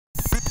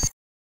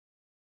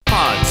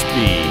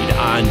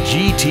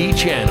GT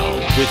Channel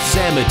with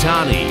Sam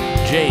Itani,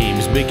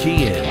 James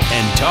McKeon,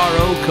 and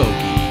Taro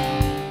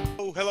Koki.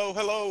 Oh, hello,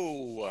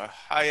 hello.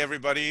 Hi,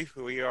 everybody.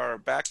 We are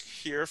back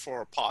here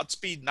for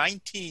Podspeed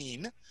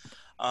 19.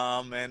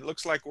 And it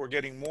looks like we're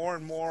getting more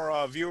and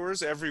more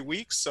viewers every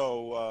week,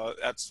 so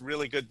that's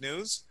really good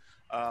news.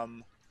 I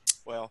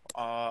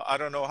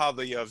don't know how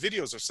the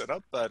videos are set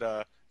up, but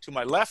to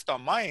my left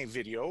on my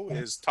video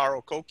is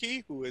Taro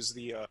Koki, who is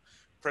the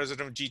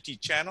president of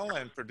GT Channel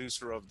and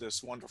producer of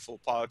this wonderful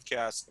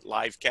podcast,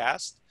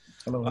 Livecast.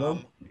 Hello, hello.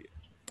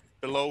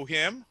 Below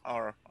him,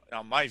 or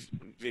on my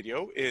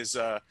video, is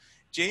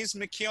James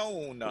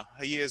McKeon.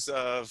 He is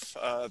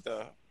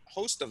the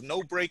host of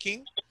No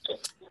Braking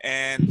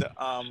and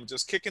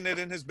just kicking it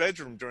in his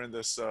bedroom during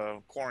this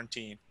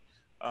quarantine.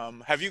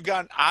 Have you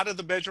gotten out of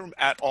the bedroom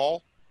at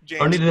all,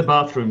 James? Only to the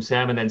bathroom,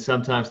 Sam, and then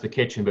sometimes the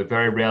kitchen, but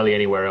very rarely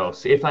anywhere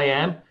else. If I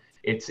am,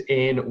 it's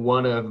in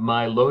one of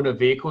my loaner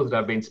vehicles that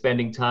I've been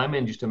spending time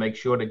in just to make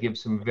sure to give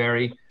some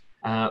very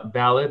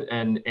valid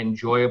and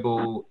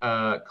enjoyable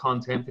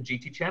content for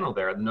GT Channel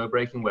there at the No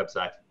Braking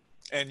website.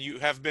 And you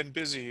have been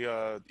busy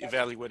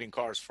evaluating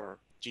cars for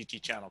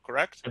GT Channel,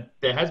 correct?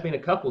 There has been a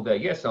couple there.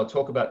 Yes, I'll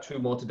talk about two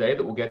more today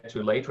that we'll get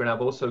to later. And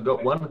I've also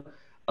got one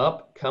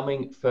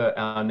upcoming for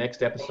our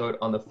next episode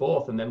on the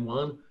 4th, and then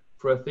one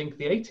for, I think,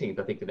 the 18th.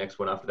 I think the next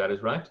one after that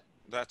is right.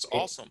 That's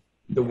awesome.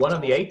 The one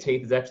on the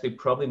 18th is actually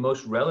probably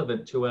most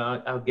relevant to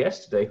our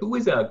guest today. Who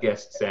is our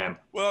guest, Sam?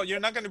 Well, you're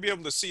not going to be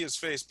able to see his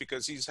face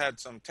because he's had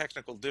some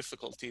technical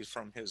difficulties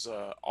from his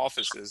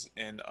offices.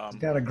 He's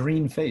got a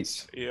green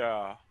face.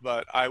 Yeah,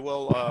 but I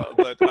will.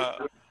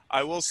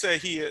 I will say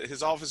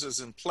his office is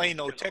in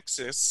Plano,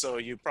 Texas, so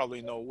you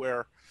probably know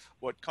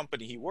what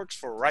company he works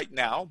for right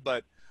now.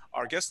 But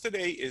our guest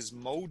today is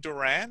Moe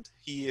Durand.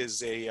 He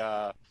is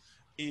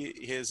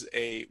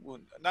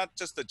not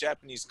just a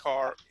Japanese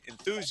car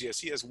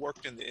enthusiast. He has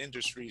worked in the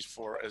industries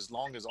for as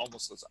long as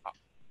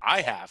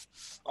I have,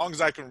 as long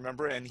as I can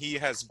remember. And he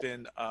has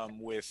been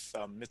with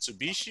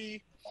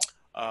Mitsubishi,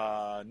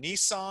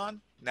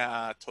 Nissan,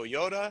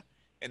 Toyota,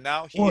 and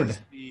now Ford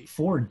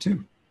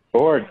too.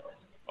 Ford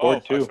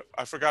too.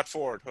 I forgot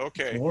Ford.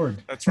 Okay,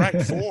 Ford. That's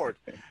right, Ford.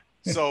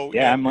 So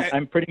yeah,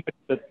 I'm pretty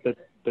much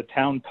the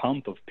town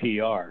pump of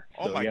PR.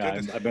 Oh so, my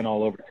goodness. I've been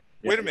all over.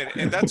 Wait a minute,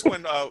 and that's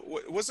when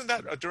wasn't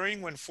that during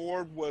when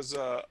Ford was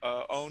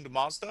owned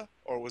Mazda,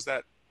 or was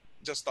that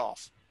just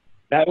off?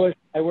 That was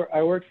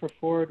I worked for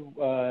Ford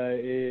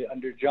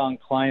under John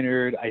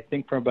Kleinert, I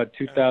think from about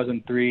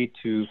 2003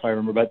 to, if I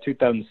remember, about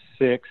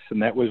 2006,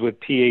 and that was with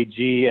PAG,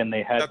 and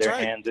they had their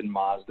hands in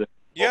Mazda.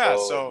 Yeah,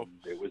 so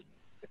it was.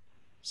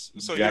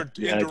 So Jack,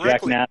 you're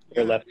indirectly. Jack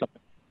Nasser left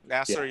something.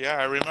 Nasser, yeah,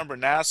 I remember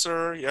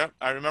Nasser. Yeah,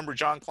 I remember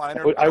John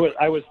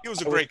Kleinert. He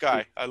was a great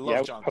guy. I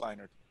love John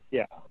Kleinert.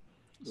 Yeah.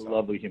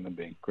 Lovely human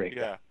being. Great.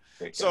 Yeah.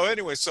 Great so guy.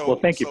 Anyway, well,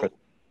 thank you for that.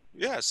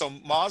 Yeah, so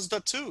Mazda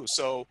too.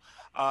 So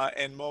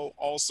and Moe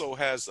also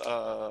has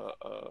a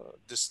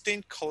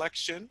distinct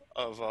collection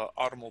of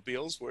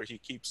automobiles where he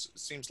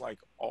seems like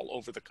all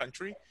over the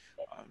country.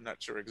 I'm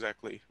not sure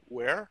exactly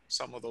where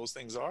some of those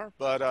things are,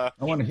 but I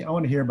want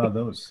to hear about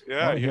those.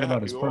 Yeah, hear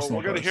about his personal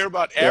we're going to cars. hear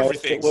about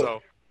everything.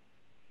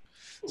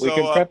 We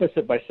can preface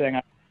it by saying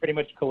I pretty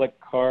much collect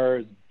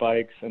cars,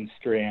 bikes, and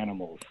stray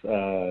animals.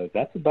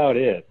 That's about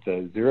it.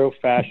 Zero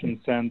fashion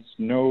sense,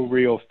 no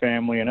real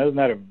family, and other than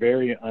that, a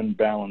very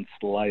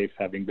unbalanced life,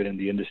 having been in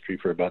the industry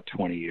for about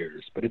 20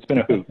 years. But it's been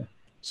a hoot.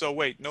 So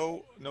wait,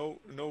 no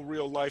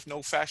real life,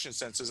 no fashion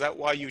sense. Is that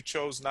why you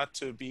chose not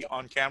to be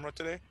on camera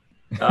today?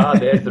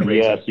 There's the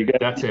reason. Yes, you guys,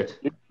 that's it.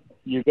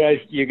 You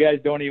guys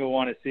don't even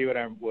want to see what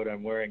I'm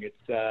wearing.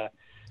 It's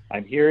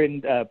I'm here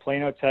in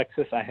Plano,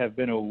 Texas. I have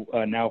been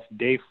now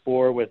day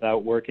 4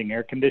 without working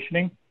air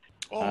conditioning,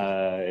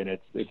 and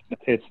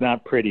it's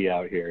not pretty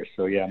out here.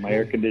 So yeah, my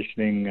air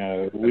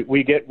conditioning.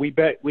 We get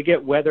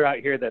weather out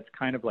here that's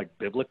kind of like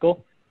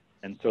biblical,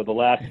 and so the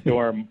last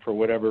storm, for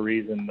whatever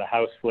reason, the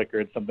house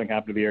flickered. Something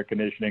happened to the air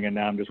conditioning, and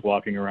now I'm just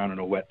walking around in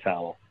a wet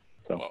towel.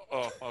 So.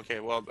 Okay.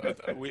 Well,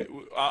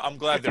 I'm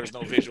glad there's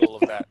no visual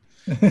of that.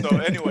 So,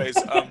 anyways.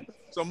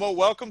 So Moe,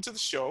 welcome to the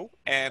show,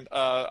 and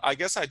I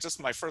guess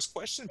my first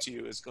question to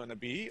you is going to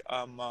be,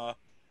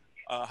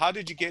 how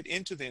did you get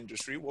into the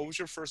industry? What was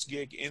your first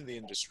gig in the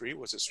industry?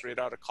 Was it straight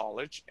out of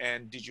college?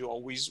 And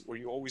were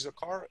you always a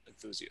car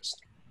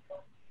enthusiast?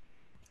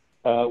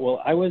 Well,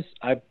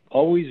 I've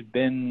always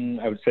been,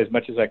 I would say, as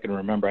much as I can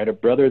remember, I had a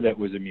brother that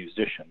was a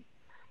musician,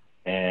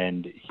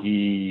 and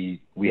we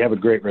have a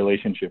great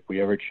relationship.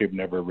 We actually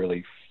never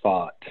really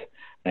fought.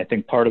 And I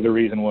think part of the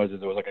reason was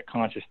there was like a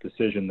conscious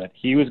decision that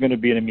he was going to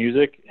be into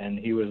music, and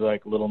he was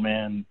like, little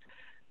man,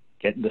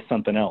 get into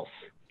something else.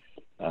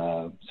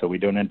 So we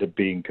don't end up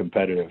being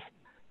competitive.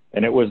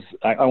 And it was,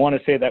 I want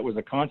to say that was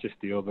a conscious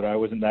deal, but I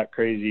wasn't that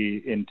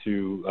crazy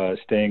into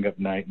staying up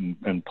night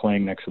and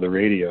playing next to the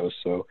radio.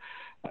 So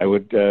I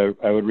would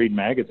read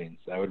magazines.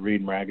 I would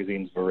read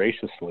magazines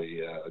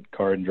voraciously,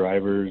 Car and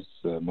Drivers,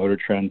 Motor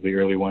Trends, the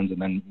early ones,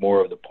 and then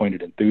more of the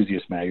pointed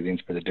enthusiast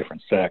magazines for the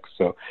different sex.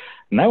 So,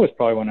 and that was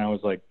probably when I was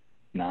like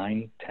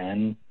 9,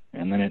 10,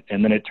 and then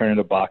it turned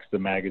into boxes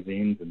of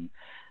magazines, and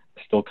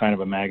still kind of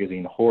a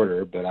magazine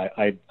hoarder. But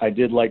I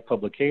did like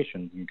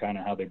publications and kind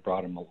of how they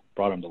brought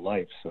them to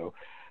life. So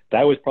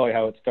that was probably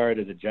how it started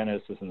as a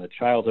genesis in the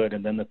childhood.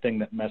 And then the thing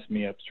that messed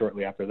me up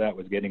shortly after that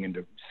was getting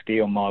into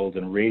scale models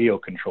and radio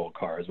control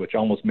cars, which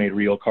almost made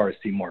real cars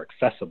seem more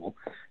accessible,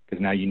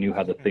 because now you knew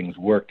how the things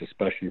worked,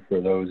 especially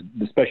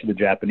the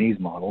Japanese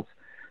models.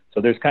 So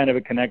there's kind of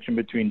a connection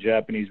between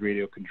Japanese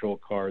radio control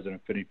cars and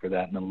affinity for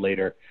that, and then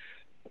later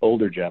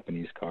older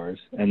Japanese cars.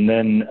 And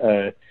then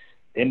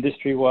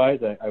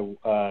industry-wise,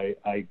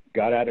 I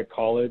got out of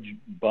college,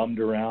 bummed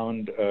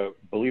around,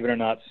 believe it or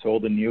not,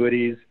 sold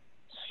annuities,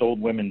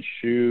 sold women's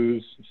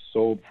shoes,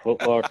 sold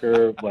Foot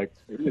Locker. Like,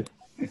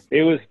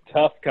 it was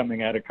tough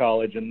coming out of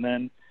college. And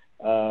then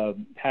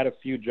had a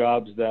few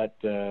jobs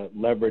that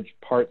leveraged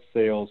part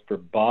sales for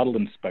bottle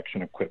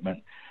inspection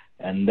equipment,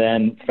 and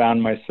then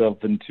found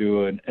myself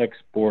into an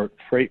export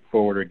freight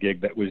forwarder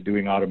gig that was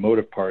doing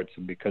automotive parts.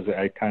 And because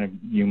I kind of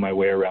knew my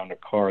way around a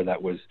car,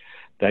 that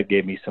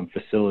gave me some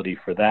facility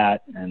for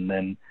that. And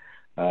then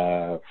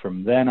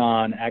from then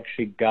on,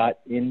 actually got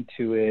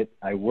into it.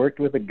 I worked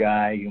with a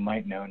guy you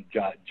might know,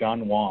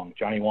 Johnny Wong,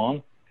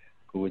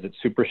 who was at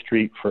Super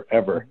Street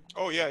forever.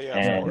 Oh, yeah,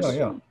 And,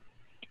 of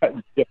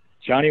course.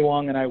 Johnny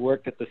Wong and I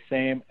worked at the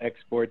same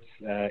Exports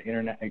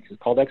it's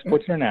called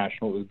Exports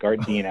International. It was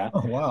Gardena.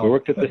 Oh, wow. We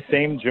worked at the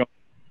same joint.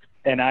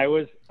 And I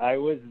was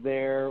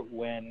there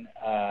when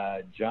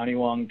Johnny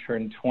Wong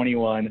turned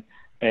 21,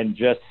 and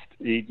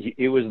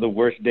it was the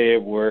worst day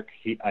of work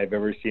I've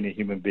ever seen a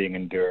human being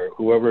endure.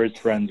 Whoever his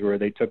friends were,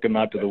 they took him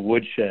out to the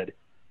woodshed,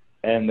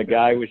 and the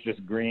guy was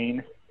just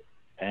green.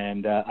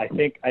 And I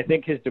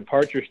think his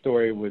departure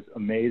story was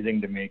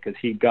amazing to me, because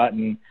he'd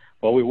gotten,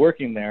 while we were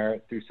working there,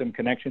 through some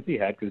connections he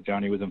had, because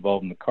Johnny was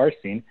involved in the car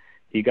scene,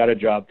 he got a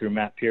job through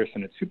Matt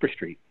Pearson at Super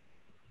Street.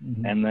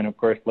 Mm-hmm. And then, of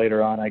course,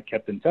 later on, I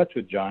kept in touch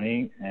with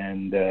Johnny,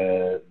 and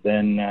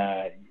then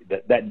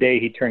that day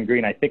he turned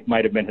green, I think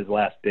might have been his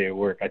last day of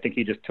work. I think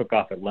he just took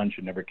off at lunch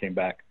and never came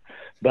back.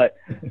 But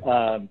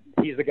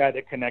he's the guy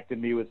that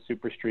connected me with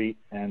Super Street,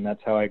 and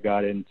that's how I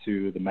got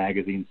into the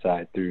magazine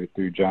side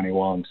through Johnny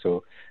Wong.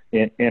 So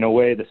in a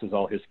way, this is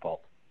all his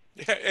fault.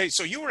 Yeah, hey,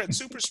 so you were at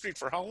Super Street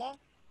for how long?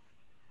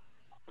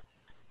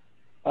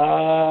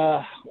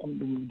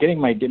 I'm getting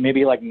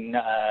maybe like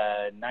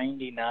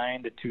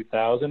 99 to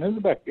 2000.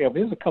 It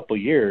was a couple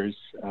years.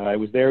 I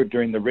was there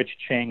during the Rich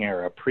Chang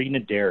era,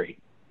 pre-Naderi.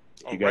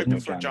 Oh, right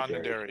before John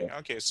Naderi. So.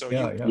 Okay, so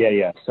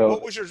yeah. So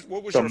what was your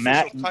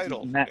official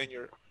title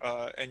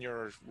in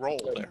your role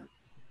there?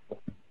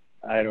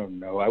 I don't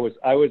know. I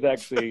was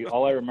actually,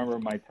 all I remember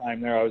of my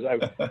time there,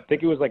 I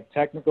think it was like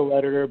technical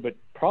editor, but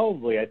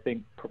probably, I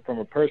think from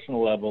a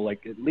personal level,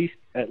 like at least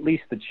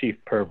the chief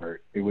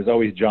pervert. It was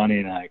always Johnny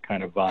and I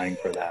kind of vying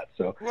for that.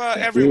 So well,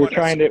 everyone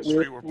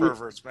were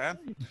perverts, man.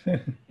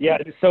 Yeah.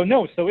 So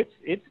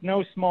it's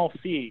no small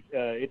feat.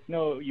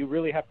 You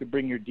really have to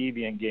bring your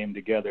deviant game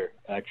together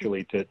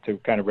actually to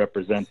kind of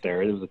represent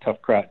there. It was a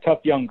tough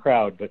young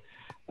crowd, but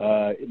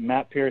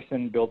Matt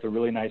Pearson built a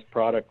really nice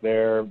product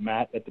there.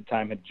 Matt at the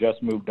time had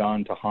just moved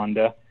on to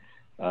Honda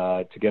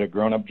to get a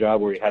grown-up job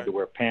where he had to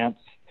wear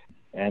pants.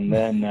 And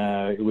then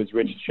it was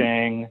Rich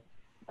Chang.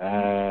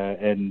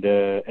 And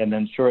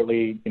then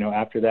shortly,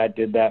 after that,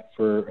 did that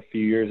for a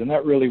few years. And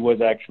that really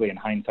was actually, in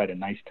hindsight, a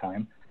nice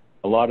time.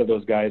 A lot of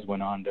those guys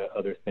went on to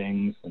other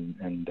things.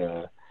 And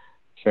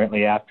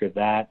certainly after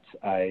that,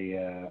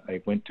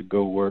 I went to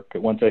go work.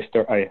 Once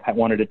I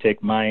wanted to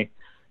take my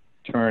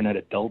turn at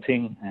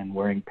adulting and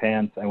wearing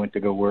pants, I went to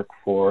go work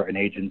for an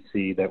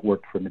agency that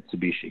worked for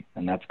Mitsubishi,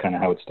 and that's kind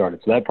of how it started.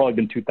 So that probably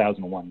been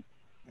 2001.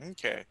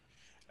 Okay,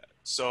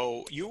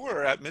 so you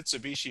were at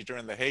Mitsubishi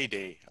during the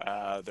heyday,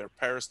 their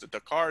Paris to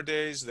Dakar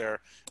days, their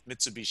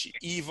Mitsubishi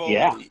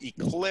Evo, the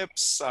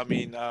Eclipse. I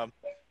mean,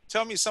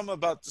 tell me some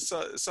about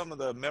some of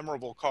the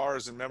memorable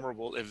cars and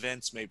memorable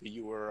events maybe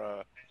you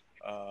were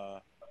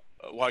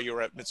while you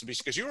were at Mitsubishi,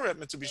 because you were at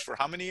Mitsubishi for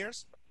how many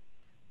years?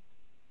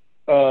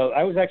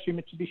 I was actually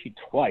Mitsubishi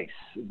twice.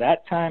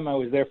 That time I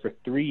was there for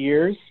 3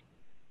 years.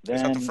 Then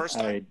Is that the first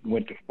time? I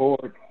went to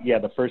Ford. Yeah,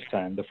 the first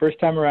time. The first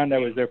time around I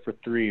was there for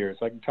 3 years.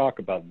 So I can talk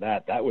about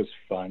that. That was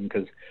fun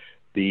because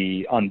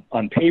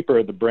on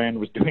paper the brand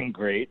was doing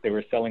great. They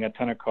were selling a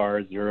ton of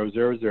cars,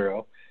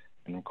 000.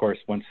 And of course,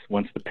 once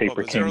the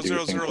paper came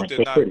due, things weren't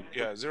so pretty.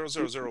 Yeah, 000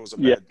 was a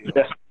bad deal.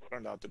 It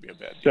turned out to be a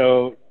bad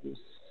deal.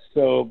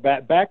 So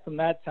back from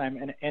that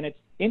time, and it's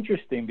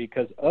interesting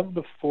because of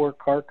the 4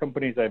 car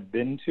companies I've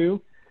been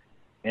to,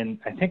 and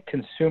I think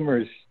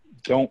consumers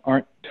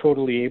aren't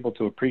totally able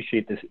to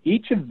appreciate this.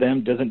 Each of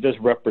them doesn't just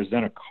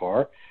represent a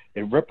car;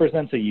 it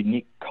represents a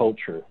unique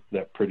culture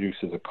that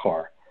produces a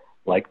car.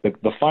 Like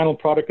the final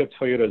product of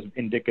Toyota is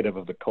indicative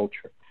of the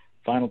culture.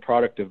 Final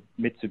product of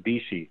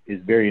Mitsubishi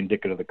is very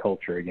indicative of the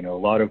culture. A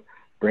lot of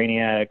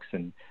brainiacs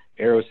and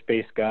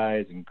aerospace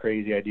guys and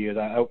crazy ideas.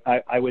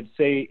 I would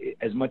say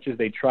as much as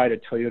they tried,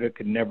 Toyota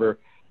could never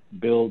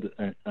build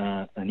an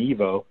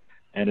Evo,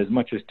 and as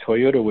much as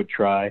Toyota would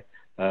try,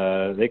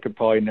 they could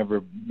probably never,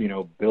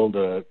 build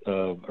a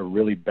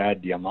really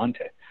bad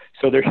Diamante.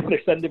 So there's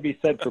something to be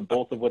said for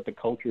both of what the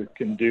culture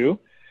can do.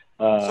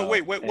 So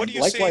wait, what do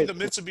you say the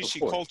likewise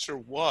Mitsubishi culture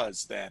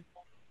was then?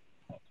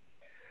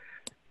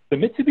 The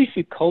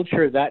Mitsubishi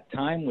culture at that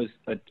time was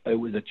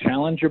a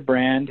challenger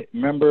brand.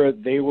 Remember,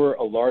 they were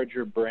a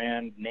larger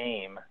brand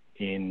name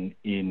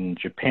in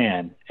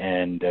Japan,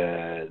 and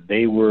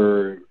they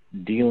were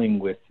dealing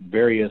with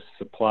various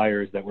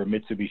suppliers that were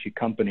Mitsubishi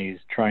companies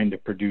trying to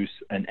produce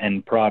an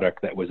end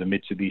product that was a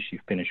Mitsubishi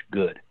finished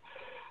good.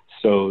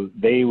 So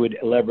they would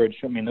leverage.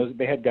 I mean,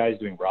 they had guys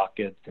doing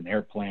rockets and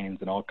airplanes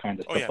and all kinds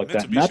of stuff like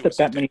that. Not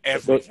that many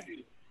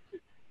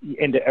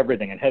into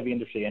everything and heavy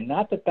industry, and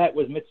not that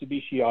was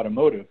Mitsubishi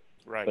Automotive.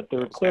 Right. But there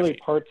were clearly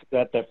parts of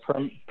that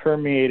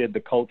permeated the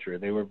culture.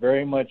 They were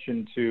very much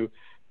into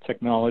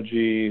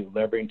technology,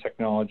 leveraging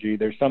technology.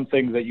 There's some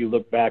things that you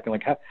look back and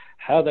like,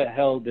 how the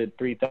hell did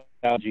 3000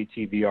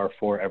 GT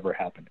VR4 ever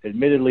happen?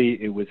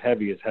 Admittedly, it was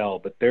heavy as hell,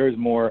 but there's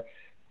more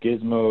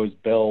gizmos,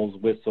 bells,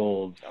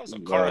 whistles. That was a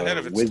car ahead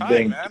of its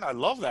time, man. I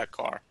love that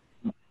car.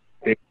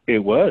 It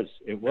was,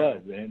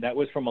 and that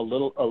was from a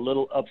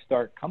little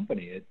upstart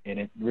company, and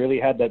it really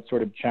had that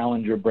sort of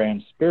challenger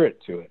brand spirit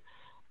to it.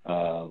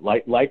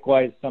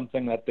 Likewise,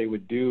 something that they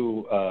would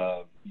do,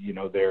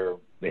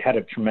 they had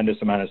a tremendous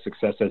amount of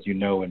success, as you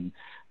know, in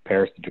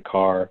Paris to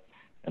Dakar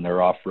and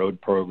their off-road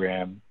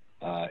program.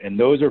 And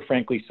those are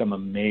frankly some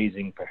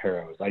amazing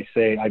Pajeros.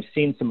 I've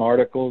seen some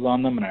articles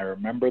on them and I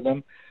remember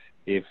them.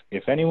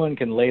 If anyone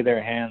can lay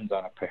their hands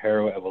on a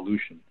Pajero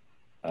Evolution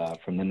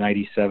from the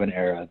 97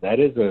 era, that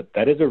is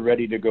a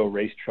ready to go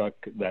race truck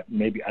that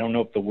maybe, I don't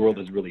know if the world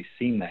has really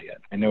seen that yet.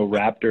 I know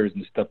Raptors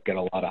and stuff get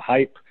a lot of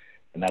hype,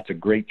 and that's a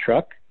great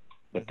truck.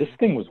 But this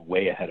thing was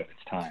way ahead of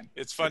its time.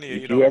 It's funny,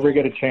 if you ever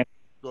get a chance.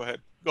 Go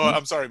ahead.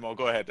 I'm sorry, Mo.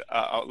 Go ahead.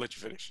 I'll let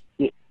you finish.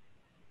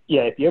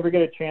 Yeah, if you ever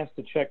get a chance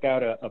to check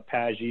out a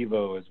Paj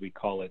Evo, as we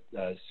call it,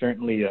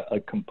 certainly a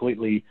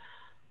completely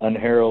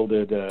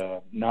unheralded,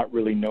 not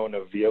really known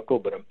of vehicle,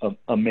 but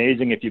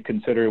amazing if you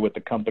consider what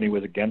the company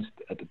was against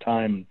at the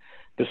time.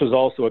 This was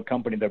also a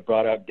company that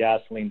brought out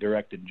gasoline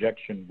direct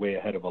injection way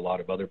ahead of a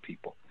lot of other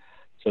people.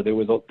 So there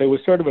was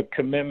sort of a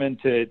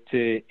commitment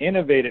to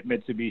innovate at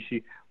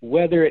Mitsubishi,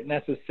 whether it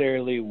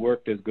necessarily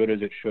worked as good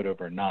as it should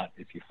have or not,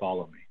 if you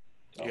follow me.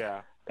 So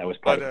yeah, that was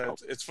part of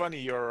it. It's funny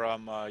your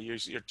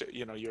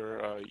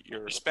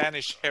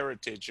Spanish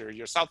heritage or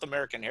your South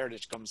American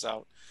heritage comes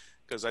out,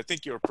 because I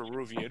think you're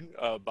Peruvian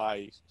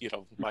by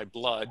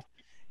blood,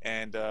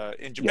 and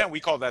in Japan we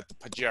call that the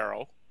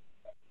Pajero,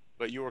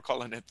 but you were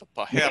calling it the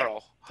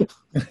Pajero.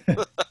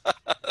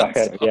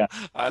 Pajero, yeah.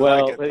 I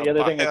well, like it. The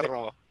other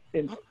Pajero.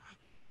 thing is,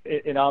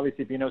 and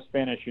obviously, if you know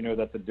Spanish, you know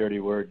that's a dirty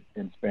word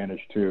in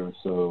Spanish too.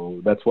 So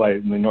that's why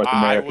in North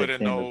America, I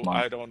wouldn't know.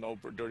 I don't know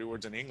dirty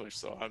words in English,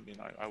 so I mean,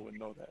 I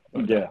wouldn't know that.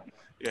 But,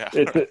 yeah.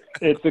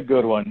 It's a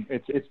good one.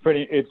 It's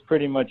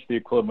pretty much the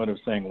equivalent of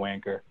saying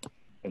wanker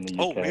in the UK.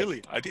 Oh,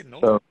 really? I didn't know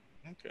that.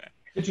 Okay.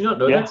 Did you not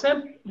know that,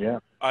 Sam? Yeah.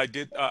 I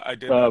did not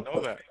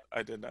know that.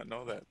 I did not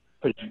know that.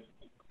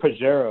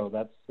 Pajero.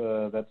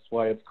 That's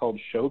why it's called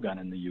Shogun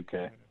in the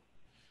UK.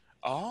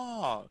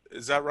 Ah,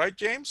 is that right,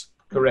 James?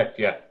 Correct.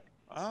 Yeah.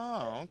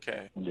 Oh,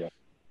 okay. Yeah.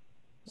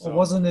 So,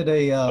 wasn't it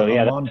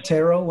a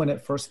Montero when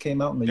it first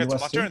came out in the U.S.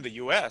 It's Montero in the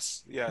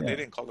U.S. Yeah, they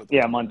didn't call it.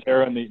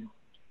 Montero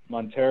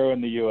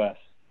in the U.S.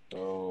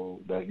 So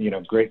that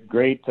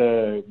great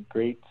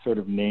sort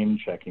of name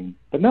checking.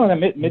 But no,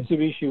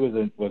 Mitsubishi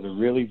was a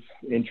really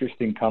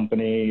interesting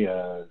company.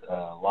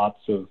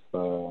 Lots of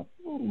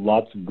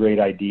great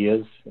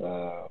ideas,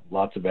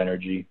 lots of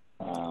energy.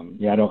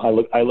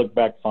 I look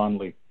back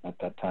fondly at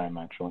that time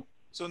actually.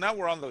 So now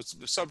we're on the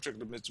subject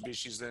of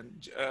Mitsubishis. Then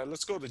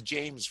let's go to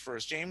James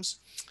first. James,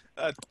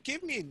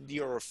 give me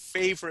your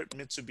favorite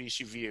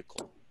Mitsubishi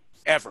vehicle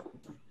ever.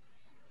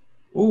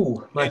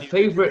 Ooh, my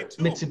favorite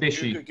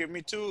Mitsubishi. You could give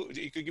me two.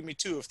 You could give me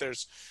two if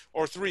there's,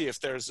 or three if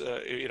there's,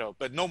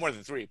 but no more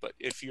than three. But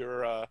if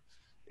you're,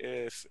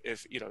 if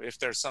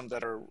there's some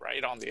that are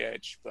right on the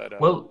edge. But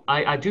well,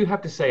 I do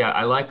have to say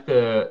I like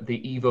the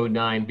Evo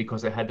 9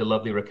 because it had the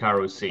lovely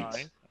Recaro seats.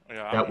 9.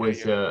 That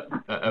was a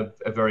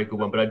very good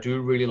one, but I do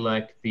really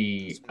like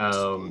the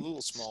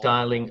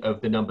styling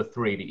of the number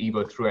 3, the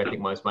Evo 3. I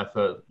think was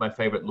my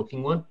favorite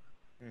looking one.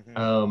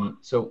 Mm-hmm.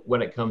 So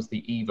when it comes to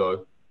the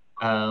Evo,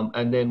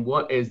 and then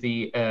what is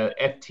the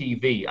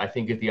FTV? I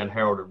think is the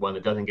unheralded one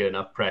that doesn't get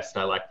enough press.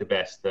 And I like the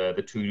best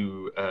the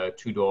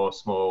two-door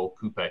small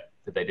coupe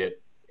that they did.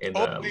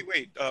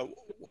 Wait.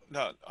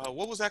 No,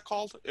 what was that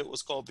called? It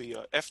was called the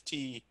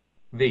FTV.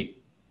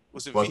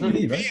 Was it Wasn't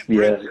V? It? V in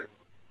Britain. Yeah.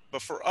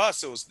 But for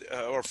us, it was,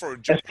 or for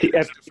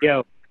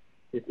FTO.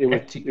 It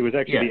was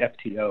actually the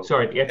FTO.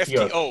 Sorry, the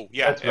FTO. FTO,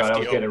 yeah. That's right, I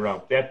was getting it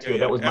wrong. The FTO,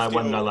 that was my FTO.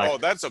 one I liked. Oh,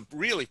 that's a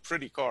really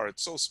pretty car.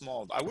 It's so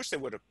small. I wish they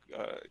would have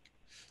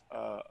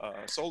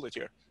sold it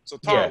here. So,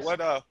 Taro,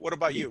 yes. What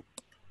about you?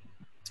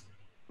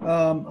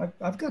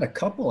 I've got a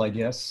couple, I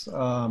guess.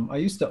 I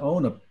used to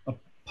own a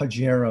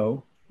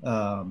Pajero.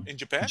 In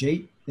Japan?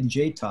 In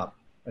J-Top.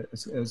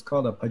 it was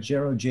called a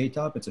Pajero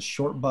J-Top. It's a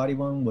short body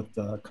one with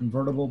a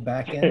convertible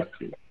back end.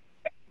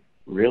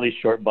 Really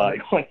short body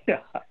one. Yeah.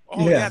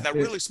 Oh yeah, that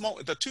really small,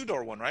 the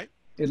 2-door one, right?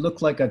 It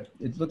looked like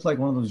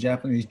one of those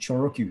Japanese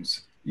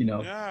Chorokyus,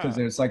 because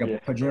there's like a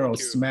Pajero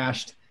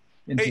smashed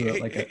into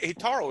Hey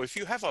Taro, if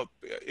you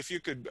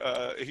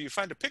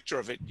find a picture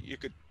of it, you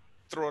could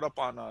throw it up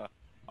on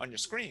your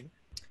screen.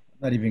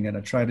 I'm not even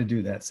gonna try to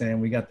do that,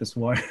 Sam. We got this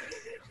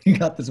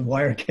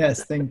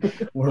Wirecast thing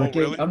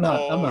working. Really? I'm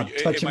not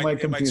touching my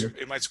computer.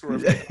 It might screw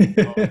everything.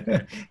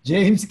 Okay.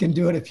 James can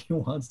do it if he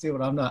wants to,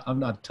 but I'm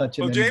not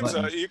touching. Well, James,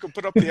 you can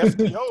put up the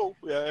FTO.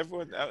 Yeah,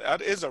 everyone.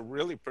 That is a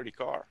really pretty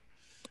car.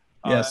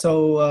 Yeah.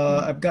 So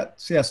I've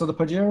got. Yeah. So the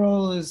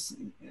Pajero is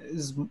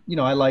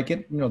I like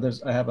it.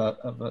 I have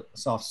a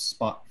soft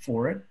spot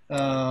for it.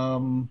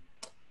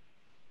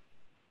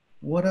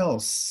 What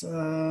else?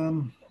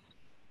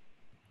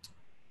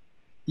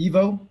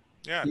 Evo.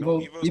 Yeah,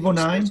 Evo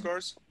 9.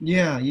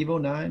 Yeah, Evo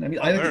 9. I mean,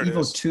 I like the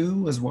Evo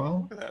 2 as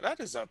well. That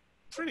is a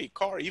pretty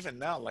car even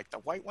now, like the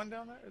white one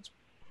down there.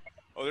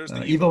 There's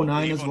the Evo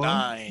 9 as well.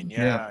 9.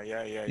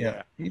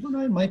 Yeah. Evo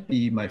 9 might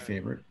be my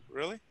favorite.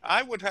 Really?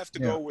 I would have to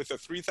go with a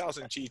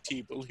 3000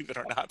 GT, believe it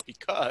or not,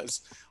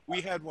 because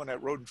we had one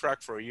at Road and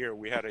Track for a year.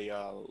 We had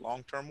a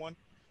long-term one.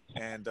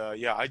 And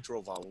I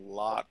drove a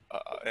lot,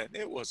 and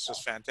it was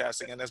just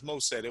fantastic. And as Mo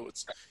said, it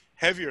was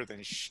heavier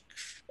than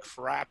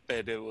crap.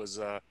 And it was,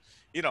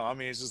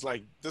 it's just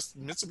like this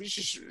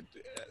Mitsubishi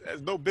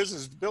has no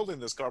business building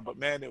this car, but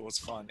man, it was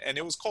fun. And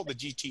it was called the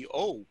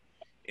GTO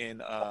in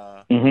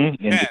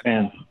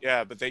Japan.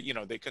 Yeah, but they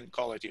couldn't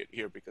call it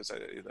here because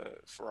the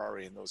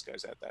Ferrari and those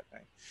guys had that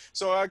thing.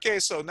 So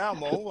so now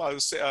Mo, I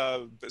was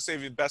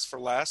saving best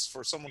for last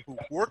for someone who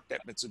worked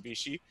at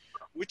Mitsubishi.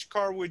 Which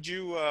car would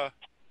you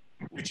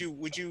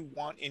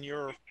want in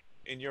your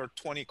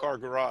 20-car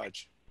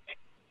garage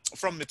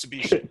from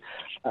Mitsubishi?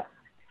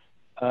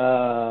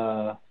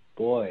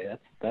 Boy,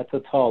 that's a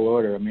tall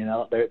order. I mean,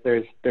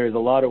 there's a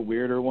lot of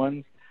weirder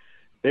ones.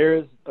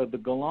 There's the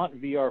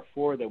Galant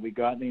VR4 that we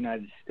got in the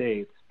United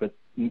States, but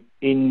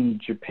in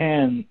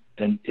Japan,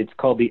 and it's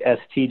called the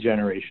ST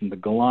generation. The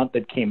Galant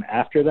that came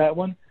after that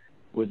one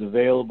was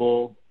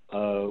available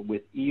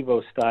with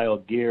Evo-style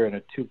gear and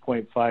a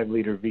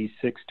 2.5-liter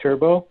V6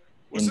 turbo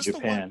in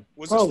Japan.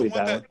 Was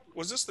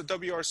this the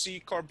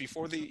WRC car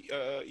before the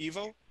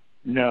Evo?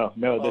 No.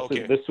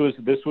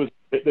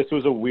 This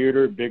was a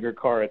weirder, bigger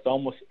car. It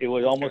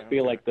would almost be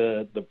like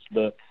the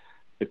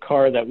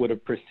car that would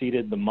have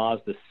preceded the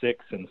Mazda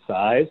 6 in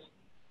size.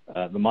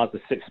 The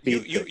Mazda 6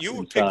 Speed. You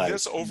would pick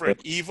this over an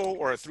Evo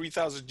or a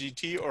 3000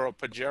 GT or a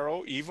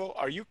Pajero Evo?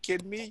 Are you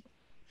kidding me?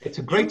 It's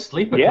a great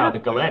sleeper car, the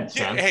Galant,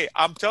 Sam. Hey,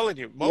 I'm telling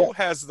you, Mo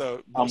has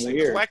the most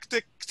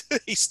eclectic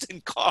taste in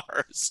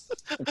cars.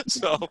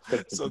 so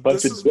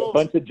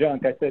bunch of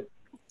junk. I said,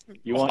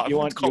 you want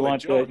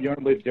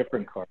a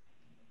different car.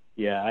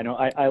 Yeah, I know.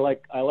 I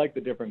like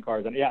the different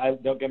cars, and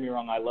don't get me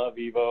wrong. I love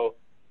Evo.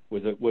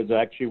 Was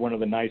actually one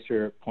of the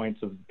nicer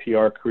points of the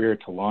PR career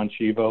to launch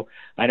Evo.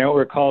 I don't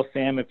recall,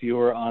 Sam, if you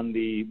were on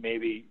the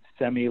maybe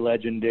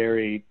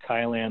semi-legendary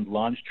Thailand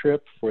launch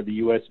trip for the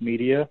U.S.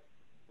 media.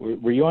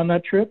 Were you on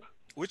that trip?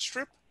 Which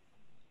trip?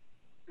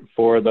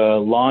 For the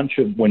launch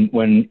of when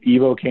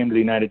Evo came to the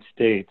United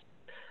States.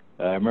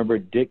 I remember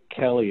Dick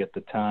Kelly at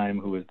the time,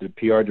 who was the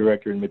PR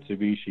director in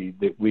Mitsubishi.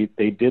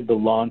 They did the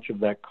launch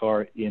of that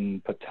car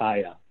in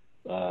Pattaya.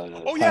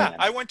 Thailand.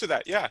 I went to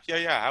that. Yeah,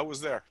 I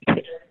was there.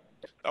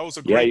 That was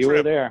a great trip. Yeah, you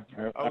were there.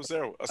 I was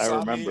there.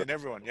 Asami and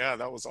everyone. Yeah,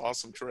 that was an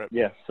awesome trip.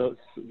 Yeah. Jun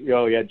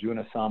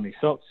Asami.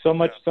 So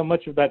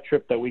much of that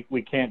trip that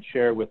we can't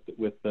share with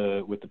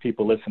the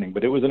people listening.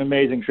 But it was an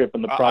amazing trip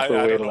in the proper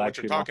way to actually. I don't know what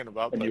you're talking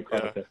about,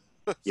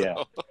 but yeah.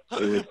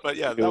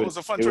 That was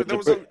a fun trip.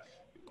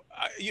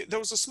 There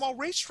was a small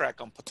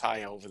racetrack on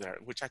Pattaya over there,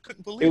 which I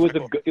couldn't believe.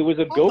 It was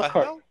a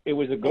go-kart. It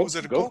was a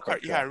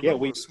go-kart. Yeah, I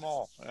remember it was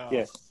small.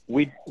 Yeah.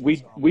 We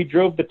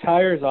drove the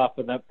tires off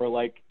of that for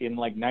in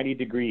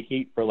 90-degree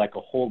heat for a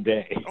whole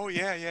day. Oh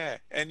yeah.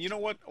 And you know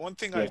what? One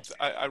thing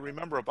I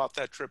remember about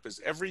that trip is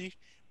every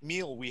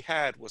meal we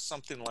had was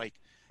something like,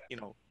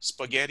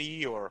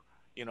 spaghetti or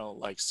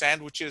like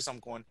sandwiches. I'm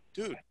going,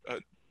 dude,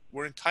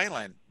 we're in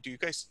Thailand.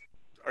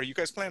 Are you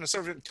guys planning to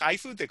serve Thai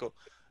food? They go,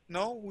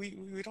 no,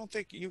 we don't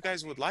think you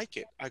guys would like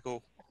it. I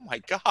go, oh my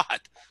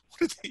God.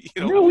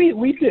 No,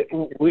 we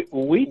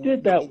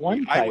did that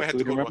one Thai I had food.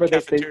 to go Remember to a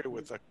cafeteria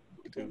with a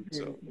dude.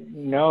 So.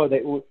 No,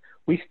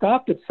 we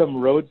stopped at some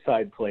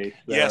roadside place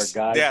that our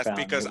guys found.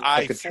 Because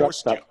I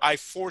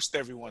forced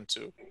everyone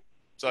to.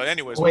 So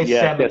anyways. Always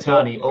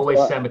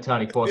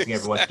Samatani forcing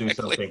everyone to do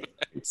something.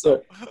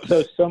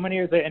 So many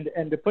years,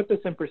 and to put this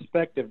in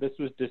perspective, this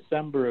was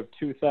December of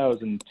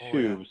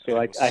 2002.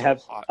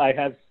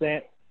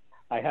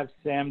 I have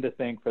Sam to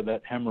thank for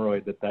that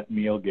hemorrhoid that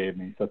meal gave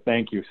me. So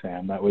thank you,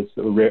 Sam. That was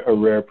a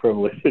rare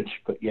privilege.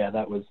 But yeah,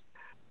 that was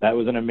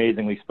an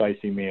amazingly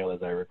spicy meal,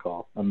 as I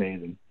recall.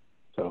 Amazing.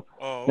 So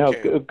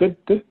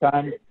good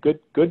time,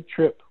 good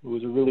trip. It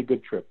was a really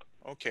good trip.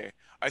 Okay,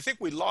 I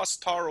think we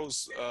lost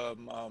Taro's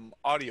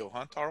audio,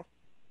 huh, Taro?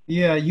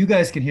 Yeah, you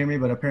guys can hear me,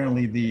 but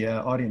apparently the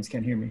audience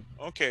can't hear me.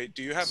 Okay.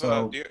 Do you have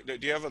So, do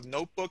you have a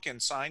notebook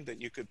and sign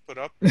that you could put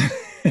up? You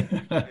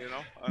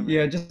know, I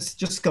yeah, mean,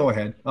 just go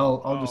ahead.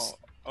 I'll oh, just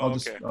oh,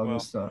 okay. I'll Well,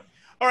 just all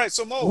right.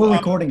 So Mo, we're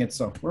recording it,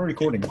 so we're yeah,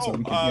 recording it, so Mo,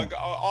 we can, yeah.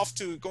 off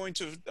to going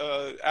to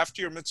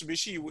after your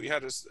Mitsubishi, we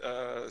had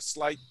a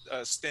slight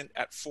stint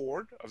at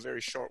Ford, a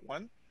very short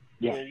one.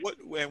 Yeah.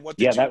 Well, what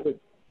Yeah, did that was.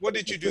 what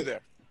did you do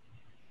there?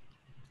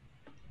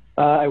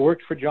 I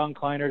worked for John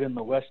Kleinert in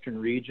the Western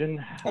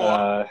region.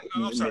 Oh,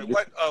 I'm sorry.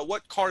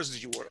 What cars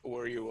did you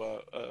were you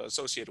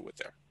associated with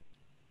there?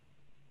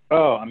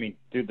 Oh, I mean,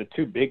 dude, the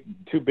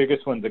two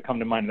biggest ones that come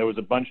to mind. There was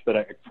a bunch that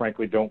I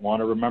frankly don't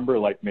want to remember,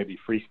 like maybe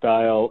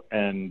Freestyle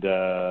and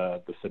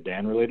the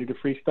sedan related to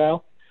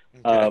Freestyle.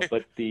 Okay.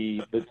 But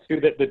the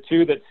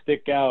two that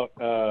stick out,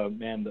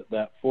 man,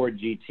 that Ford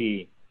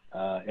GT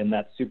in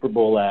that Super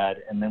Bowl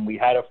ad, and then we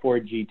had a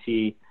Ford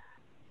GT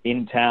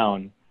in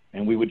town,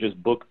 and we would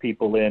just book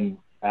people in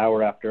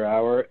hour after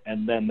hour,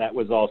 and then that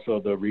was also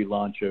the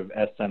relaunch of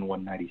SN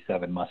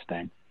 197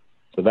 Mustang.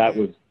 So that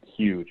was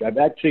huge. I've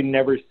actually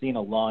never seen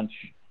a launch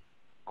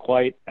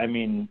quite. I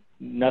mean,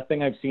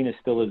 nothing I've seen is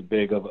still as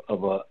big of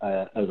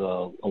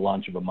a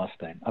launch of a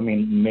Mustang. I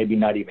mean, maybe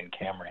not even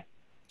Camry.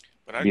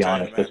 But To be tell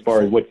you, honest, man, as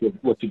far as what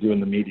you do in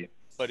the media.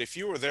 But if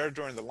you were there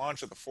during the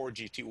launch of the Ford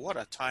GT, what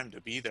a time to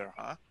be there,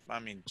 huh? I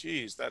mean,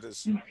 geez, that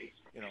is, you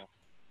know.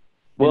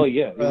 Well,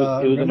 yeah, it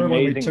was an remember when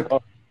we amazing took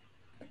car.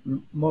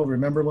 Mo,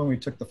 remember when we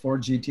took the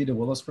Ford GT to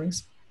Willow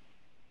Springs?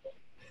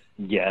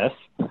 Yes.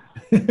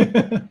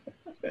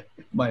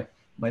 my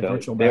So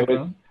virtual there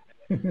background.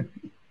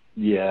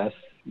 Yes.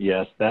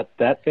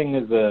 That thing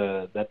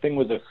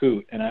was a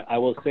hoot, and I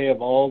will say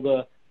of all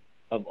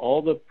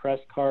the press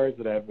cars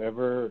that I've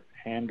ever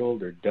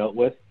handled or dealt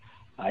with,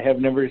 I have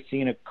never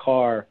seen a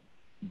car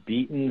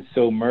beaten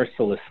so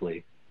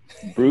mercilessly,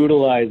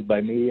 brutalized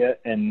by media,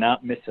 and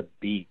not miss a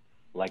beat.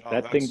 Like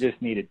that thing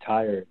just needed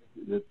tires.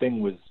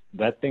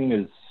 That thing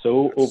is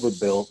so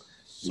overbuilt.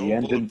 So The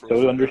engine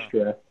bulletproof, so under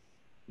stress.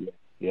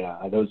 Yeah,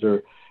 those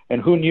are.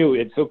 And who knew?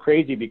 It's so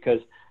crazy because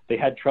they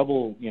had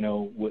trouble,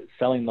 with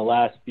selling the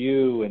last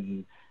few,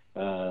 and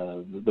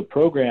the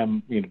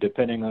program,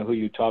 depending on who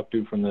you talk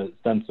to from the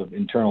sense of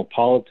internal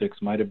politics,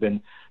 might have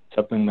been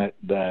something that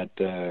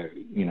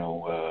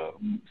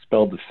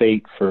spelled the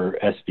fate for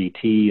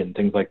SVT and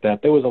things like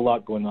that. There was a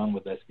lot going on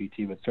with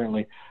SVT, but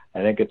certainly I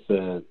think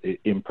it's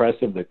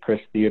impressive that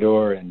Chris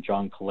Theodore and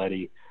John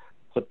Coletti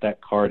put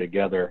that car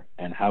together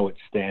and how it's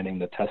standing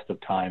the test of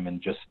time, and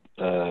just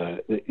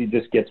it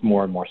just gets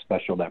more and more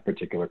special, that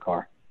particular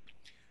car.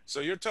 So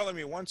you're telling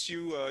me once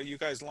you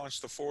guys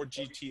launched the Ford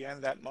GT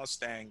and that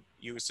Mustang,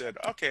 you said,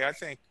 okay, I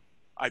think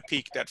I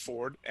peaked at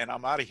Ford and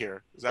I'm out of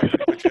here. Is that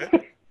pretty much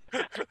it?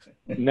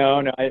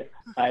 No,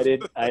 I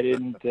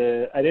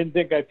didn't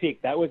think I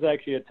peaked. That was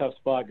actually a tough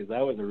spot because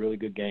that was a really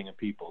good gang of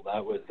people.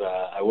 That was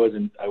I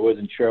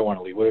wasn't sure I want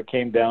to leave. What it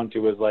came down to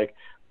was like,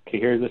 okay,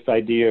 here's this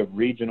idea of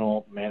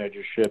regional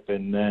managership,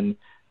 and then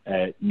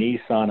at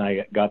Nissan,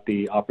 I got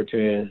the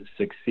opportunity to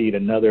succeed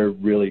another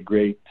really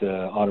great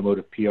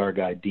automotive PR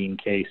guy, Dean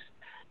Case,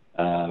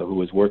 who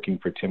was working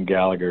for Tim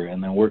Gallagher,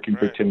 and then working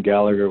for Tim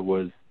Gallagher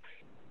was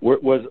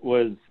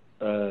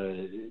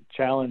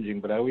challenging,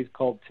 but I always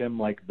called Tim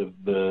like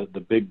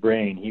the big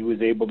brain. He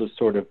was able to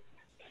sort of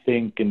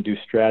think and do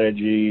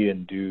strategy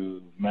and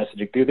do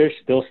messaging. Dude, there's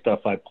still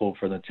stuff I pulled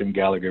from the Tim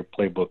Gallagher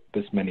playbook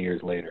this many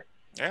years later.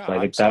 Yeah, so I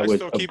think I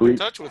still keep in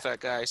touch with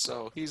that guy.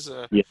 So he's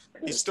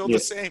still the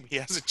same. He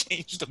hasn't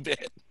changed a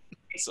bit.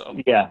 So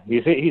yeah,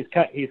 he's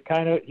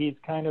kind of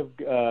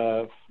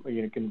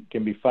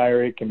can be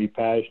fiery, can be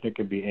passionate,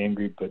 can be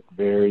angry, but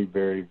very,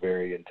 very,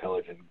 very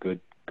intelligent. Good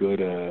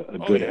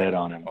head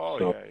on him. Oh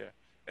so. yeah.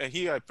 And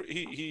he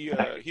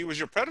was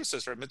your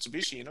predecessor at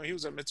Mitsubishi. He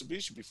was at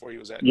Mitsubishi before he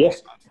was at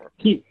Nissan.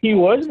 He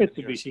was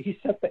Mitsubishi. Years.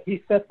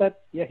 He set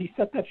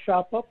that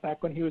shop up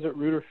back when he was at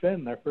Reuter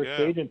Finn, their first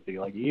agency,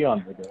 like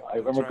eons ago. I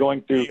remember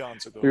going through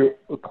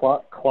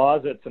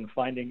closets and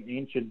finding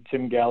ancient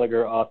Tim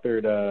Gallagher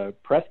authored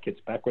press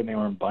kits back when they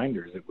were in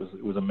binders. It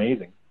was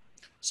amazing.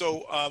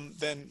 So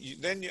then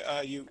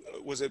you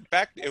was it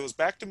back? It was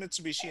back to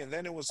Mitsubishi, and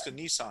then it was to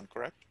Nissan,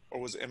 correct?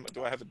 Or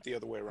do I have it the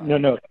other way around?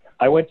 No.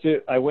 I went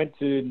to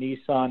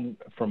Nissan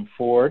from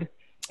Ford.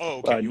 Oh,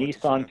 okay.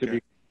 Nissan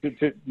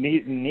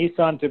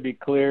Nissan, to be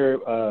clear,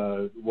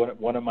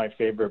 one of my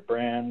favorite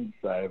brands.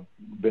 I've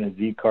been a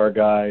Z car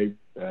guy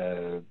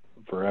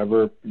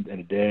forever and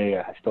a day.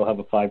 I still have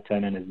a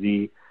 510 and a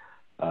Z.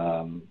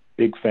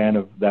 Big fan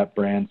of that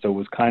brand. So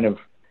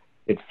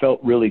it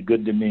felt really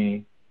good to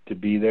me to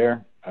be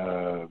there,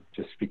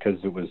 just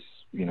because it was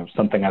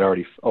something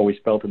I'd always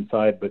felt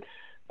inside, but.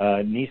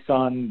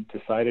 Nissan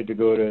decided to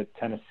go to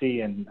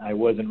Tennessee, and I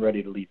wasn't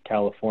ready to leave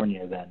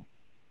California then,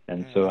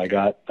 and so I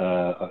got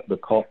a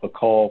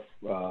call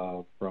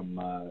from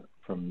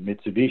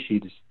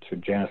Mitsubishi to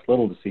Janice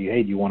Little to see,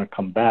 hey, do you want to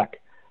come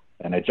back?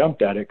 And I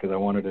jumped at it because I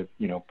wanted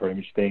to, pretty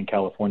much stay in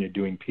California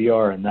doing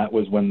PR, and that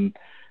was when,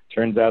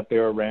 turns out they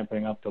were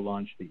ramping up to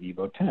launch the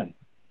Evo 10.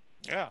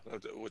 Yeah,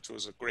 which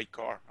was a great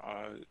car.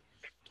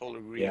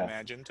 totally Yeah.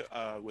 reimagined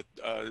with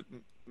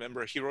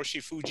remember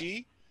Hiroshi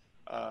Fuji,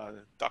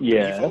 Dr.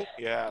 Yes. Evil.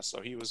 Yeah,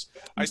 so he was.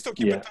 I still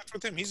keep in Yeah. touch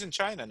with him. He's in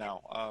China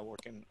now,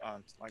 working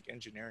on like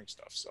engineering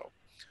stuff. So,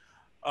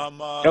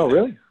 Oh,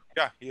 really?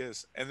 yeah, he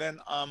is. And then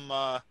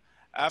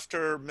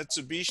after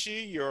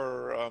Mitsubishi,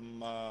 your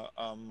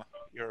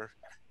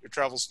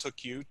travels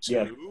took you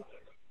Yes. to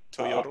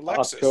Toyota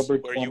Lexus, October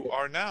where you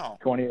are now.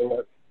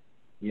 2011.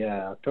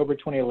 Yeah, October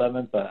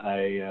 2011. But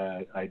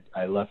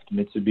I left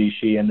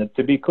Mitsubishi, and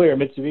to be clear,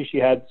 Mitsubishi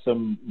had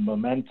some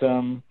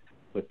momentum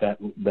with that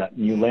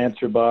new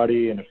Lancer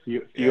body and a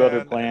few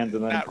other plans,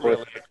 and then not of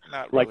course,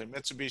 not like, really.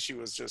 Mitsubishi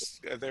was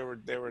just they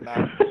were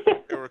not.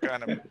 They were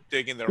kind of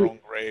digging their own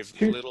grave,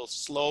 little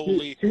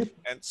slowly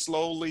and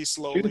slowly.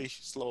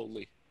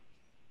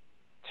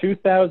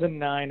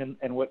 2009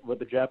 and what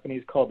the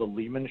Japanese call the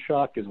Lehman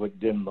shock is what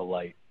dimmed the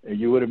light.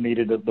 You would have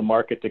needed the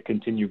market to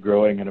continue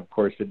growing, and of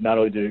course, it not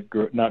only did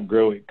it not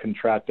grow, it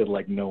contracted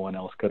like no one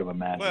else could have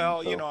imagined.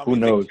 Well, so, I who mean,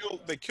 knows?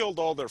 they killed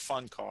all their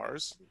fun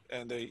cars,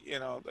 and they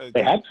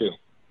had to.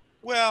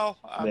 Well,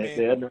 They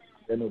had no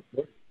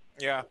choice.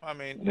 yeah, I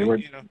mean, They were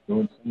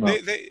doing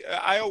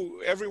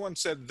everyone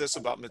said this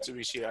about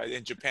Mitsubishi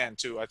in Japan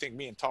too. I think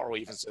me and Taro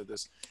even said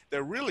this.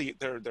 They're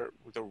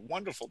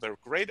wonderful. They're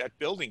great at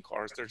building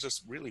cars. They're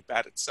just really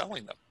bad at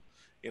selling them.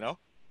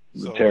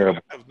 So terrible.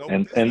 They have no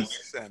And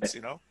business sense.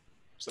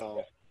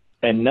 So.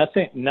 And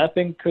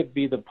nothing could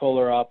be the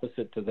polar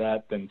opposite to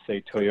that than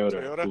say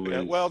Toyota.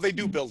 Yeah, well, they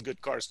do build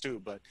good cars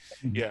too, but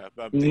yeah.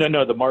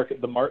 No, the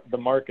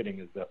marketing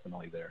is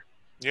definitely there.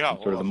 Yeah,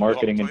 sort of the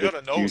marketing and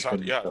Toyota knows how.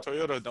 distribution.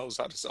 Toyota knows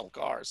how to sell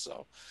cars.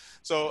 So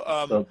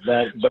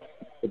that's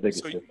the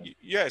biggest difference.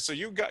 yeah, so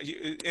you got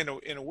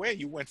in a way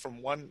you went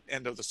from one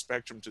end of the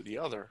spectrum to the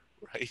other,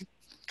 right?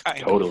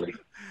 Totally.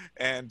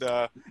 And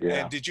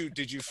did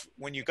you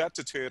when you got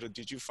to Toyota,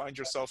 did you find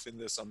yourself in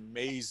this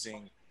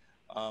amazing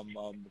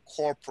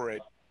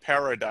corporate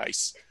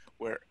paradise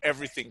where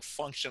everything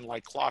functioned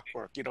like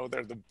clockwork?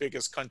 They're the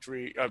biggest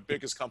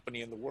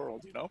company in the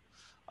world.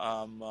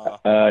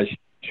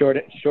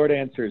 Short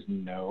answer is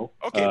no.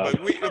 Okay,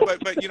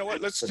 but you know what?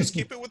 Let's just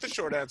keep it with the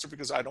short answer,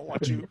 because I don't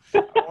want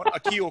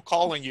Akio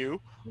calling you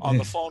on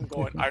the phone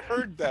going, I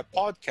heard that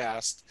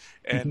podcast,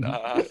 and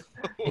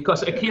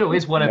because Akio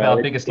is one of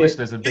our biggest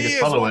listeners and biggest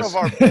followers. He is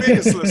one of our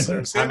biggest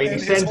listeners. I mean, he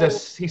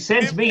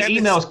sends me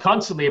emails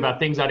constantly about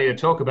things I need to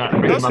talk about and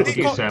bring them up with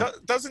you, Sam.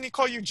 Doesn't he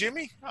call you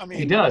Jimmy? I mean,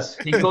 he does.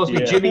 He calls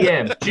me Jimmy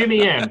M.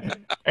 Jimmy M.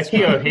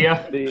 Akio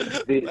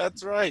here.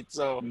 That's right.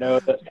 So no.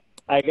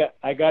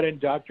 I got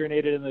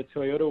indoctrinated in the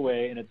Toyota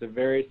way, and it's a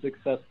very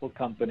successful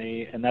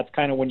company. And that's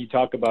kind of when you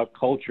talk about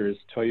cultures,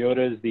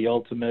 Toyota is the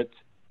ultimate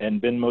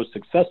and been most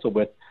successful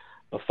with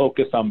a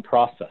focus on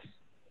process.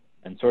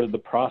 And sort of the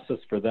process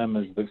for them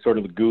is the sort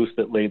of the goose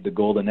that laid the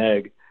golden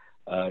egg.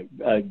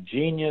 A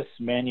genius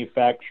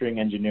manufacturing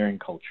engineering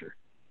culture,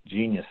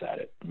 genius at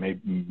it,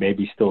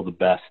 maybe still the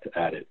best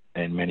at it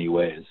in many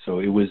ways. So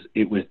it was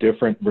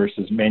different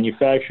versus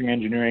manufacturing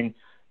engineering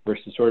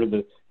versus sort of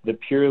the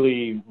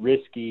purely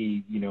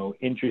risky,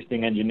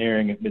 interesting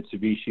engineering at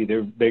Mitsubishi.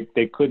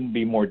 They couldn't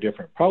be more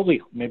different.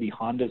 Probably maybe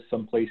Honda's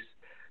someplace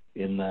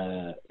in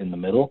the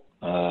middle,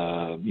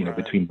 right.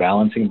 between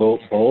balancing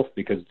both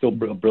because it's still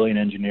a brilliant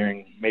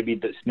engineering. Maybe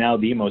it's now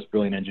the most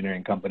brilliant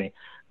engineering company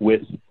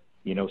with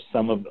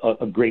some of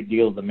a great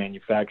deal of the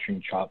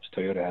manufacturing chops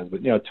Toyota has.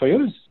 But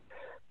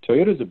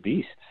Toyota's a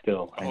beast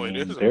still.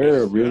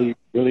 They're a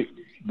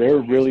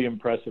really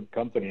impressive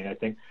company, and I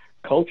think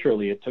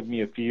culturally, it took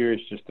me a few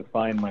years just to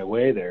find my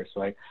way there.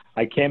 So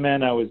I came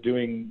in, I was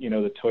doing,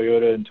 the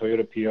Toyota and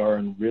Toyota PR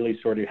and really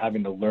sort of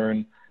having to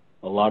learn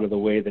a lot of the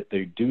way that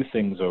they do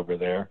things over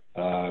there,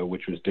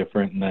 which was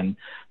different. And then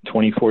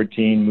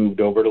 2014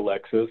 moved over to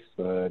Lexus,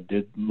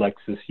 did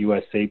Lexus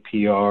USA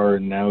PR,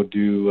 and now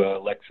do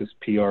Lexus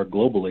PR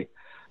globally.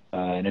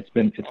 And it's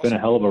been a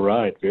hell of a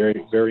ride.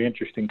 Very, very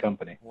interesting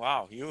company.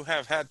 Wow, you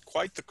have had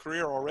quite the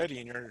career already,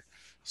 and you're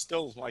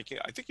still I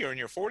think you're in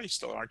your 40s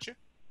still, aren't you?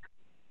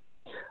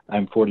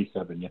 I'm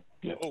 47.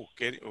 Yeah.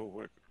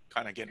 We're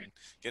kind of getting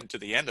to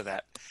the end of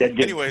that.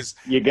 Anyways,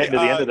 you're getting to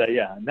the end of that.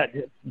 Yeah, I'm not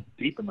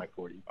deep in my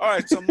 40s. All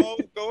right, so Mo,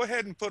 go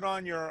ahead and put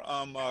on your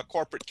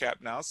corporate cap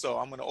now. So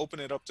I'm going to open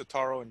it up to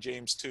Taro and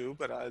James too,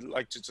 but I'd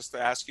like to just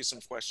ask you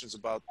some questions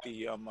about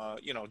the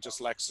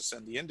just Lexus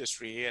and the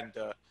industry,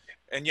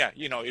 and yeah,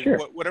 sure.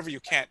 whatever you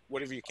can't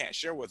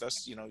share with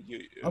us,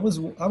 I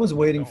was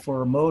waiting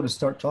for Mo to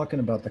start talking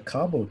about the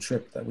Cabo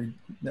trip that we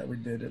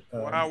did at.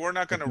 We're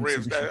not going to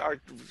riff that.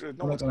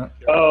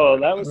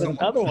 That was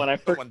another one. I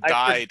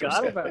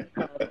forgot about.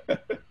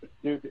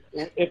 Dude,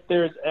 if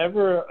there was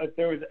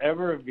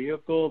ever a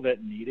vehicle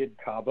that needed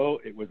Cabo,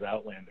 it was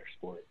Outlander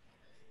Sport.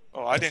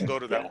 Oh, I didn't go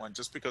to that one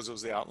just because it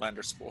was the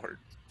Outlander Sport,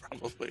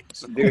 probably.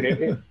 So.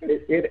 Dude,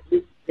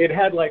 it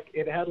had like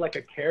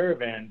a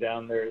caravan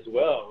down there as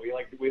well. We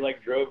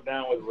drove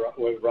down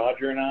with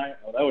Roger and I.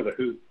 Oh, that was a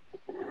hoot.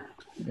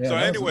 Yeah, so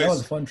that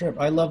was a fun trip.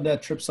 I loved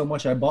that trip so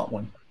much I bought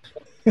one.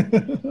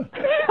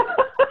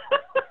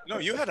 No,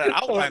 you had an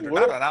Outlander,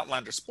 not an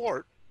Outlander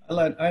Sport.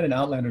 I had an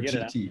Outlander You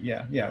had GT.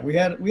 Yeah. We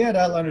had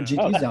Outlander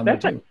GTs down there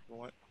too.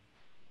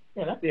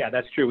 Yeah,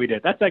 that's true. We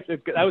did. That's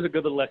actually that was a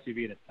good little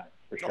SUV at the time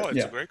for sure. Oh,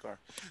 it's a great car.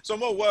 So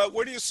Mo,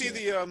 where do you see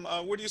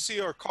where do you see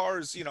our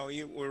cars? You know,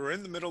 we were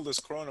in the middle of this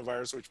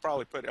coronavirus, which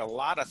probably put a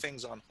lot of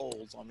things on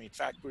hold. I mean,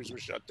 factories were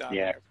shut down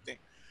and everything.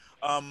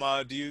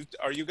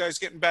 Are you guys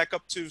getting back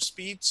up to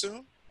speed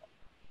soon?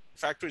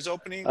 Factories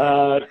opening?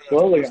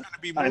 Slowly.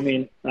 I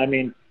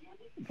mean,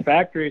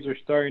 factories are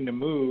starting to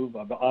move.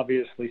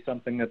 Obviously,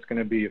 something that's going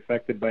to be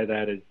affected by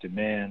that is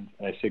demand.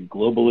 I said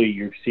globally,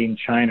 you've seen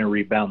China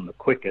rebound the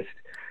quickest.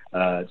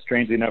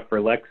 Strangely enough,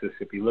 for Lexus,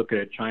 if you look at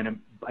it, China,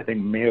 I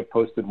think, may have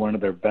posted one of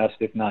their best,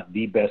 if not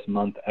the best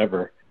month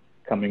ever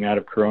coming out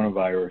of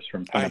coronavirus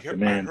from pent-up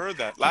demand. I heard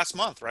that last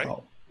month, right?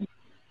 Oh.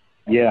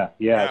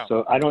 Yeah.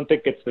 So I don't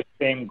think it's the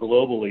same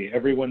globally.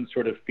 Everyone's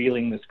sort of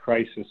feeling this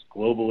crisis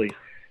globally.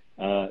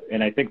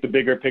 And I think the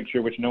bigger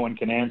picture, which no one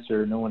can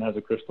answer, no one has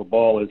a crystal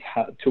ball, is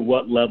to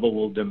what level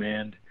will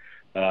demand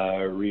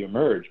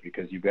reemerge?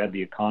 Because you've got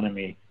the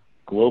economy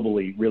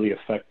globally really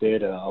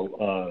affected,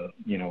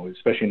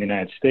 especially in the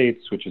United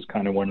States, which is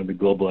kind of one of the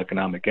global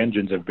economic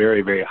engines, a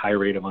very, very high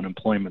rate of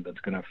unemployment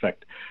that's going to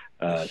affect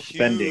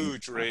spending.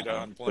 Huge rate of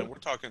unemployment. We're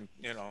talking,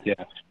 Yeah.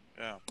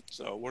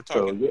 So we're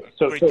talking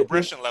Great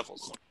Depression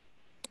levels.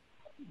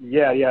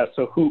 Yeah.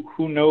 So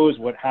who knows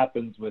what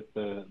happens with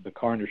the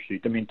car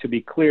industry? I mean, to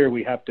be clear,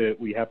 we have to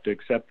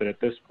accept that at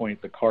this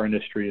point the car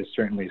industry is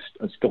certainly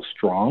still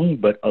strong,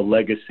 but a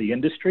legacy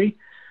industry.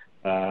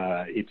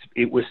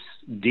 It was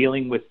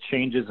dealing with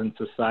changes in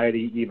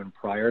society even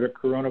prior to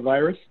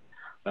coronavirus,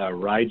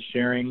 ride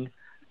sharing,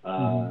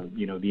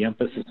 the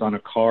emphasis on a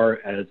car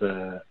as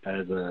a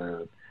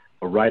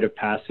rite of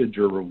passage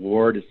or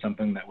reward is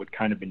something that would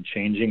kind of been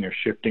changing or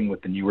shifting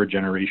with the newer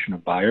generation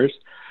of buyers.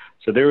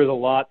 So there was a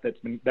lot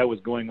that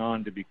was going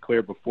on, to be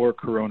clear, before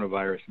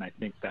coronavirus, and I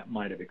think that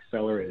might have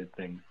accelerated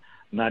things.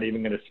 I'm not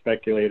even going to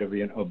speculate of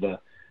the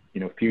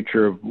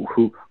future of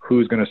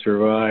who's going to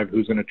survive,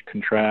 who's going to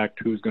contract,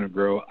 who's going to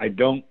grow. I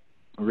don't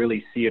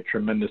really see a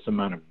tremendous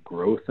amount of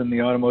growth in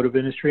the automotive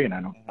industry, and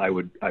I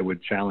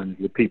would challenge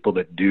the people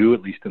that do,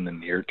 at least in the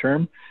near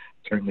term,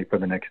 certainly for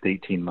the next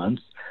 18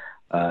 months.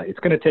 It's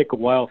going to take a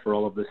while for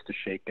all of this to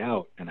shake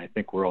out, and I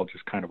think we're all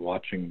just kind of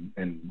watching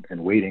and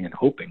waiting and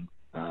hoping,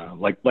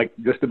 like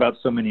just about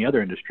so many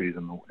other industries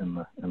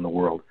in the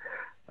world.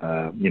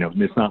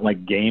 It's not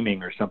like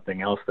gaming or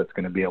something else that's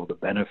going to be able to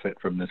benefit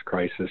from this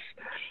crisis.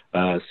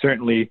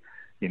 Certainly,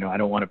 I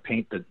don't want to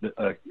paint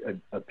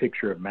a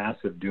picture of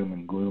massive doom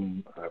and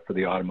gloom for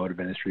the automotive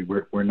industry.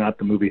 We're not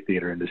the movie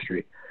theater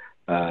industry,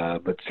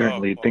 but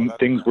certainly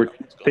things were.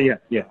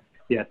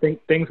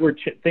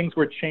 Things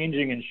were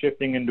changing and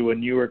shifting into a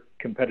newer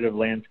competitive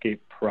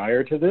landscape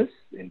prior to this,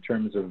 in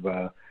terms of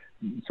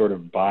sort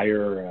of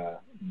buyer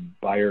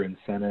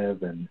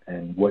incentive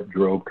and what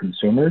drove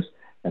consumers.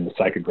 And the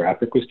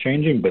psychographic was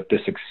changing, but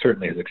this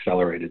certainly has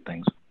accelerated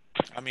things.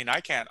 I mean,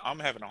 I'm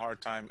having a hard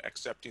time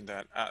accepting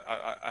that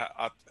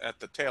at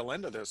the tail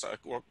end of this,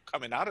 or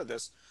coming out of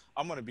this,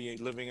 I'm going to be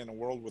living in a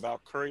world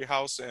without curry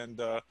house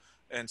and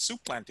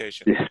soup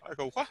plantation. Yeah. I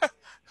go, what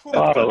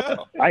the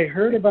hell? I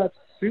heard about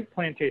soup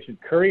plantation.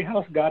 Curry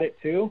house got it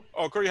too?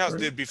 Oh, curry house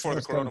did before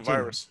the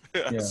coronavirus.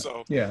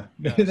 Yeah.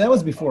 That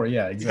was before.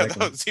 Yeah,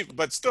 exactly.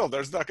 But still,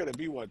 there's not going to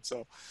be one.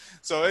 So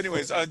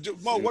anyways,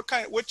 Mo,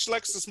 which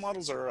Lexus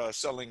models are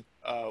selling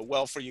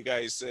well for you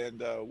guys,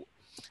 and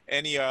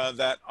any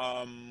that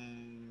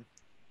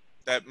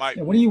might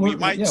we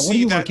might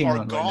see that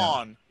are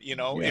gone?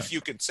 Right, if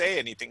you could say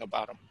anything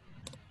about them.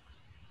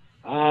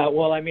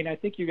 Well, I mean, I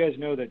think you guys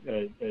know that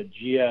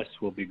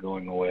GS will be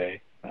going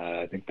away.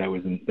 I think that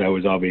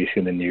was obviously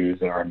in the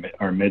news.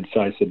 Our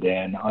mid-size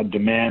sedan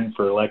demand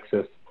for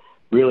Lexus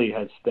really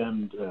has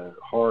stemmed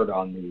hard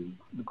on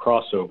the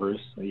crossovers.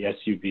 The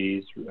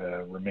SUVs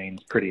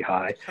remains pretty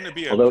high. It's going to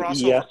be a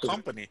crossover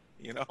company,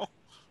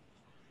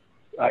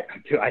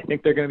 I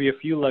think there are going to be a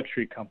few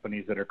luxury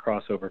companies that are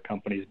crossover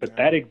companies, but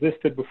that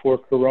existed before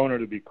Corona,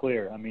 to be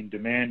clear. I mean,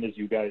 demand, as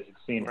you guys have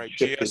seen, right?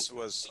 GS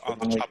was on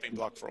the chopping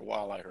block for a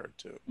while, I heard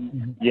too.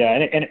 Yeah,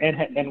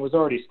 and was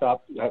already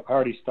stopped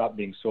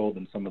being sold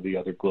in some of the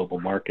other global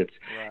markets.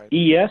 Right.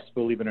 ES,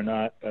 believe it or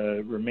not,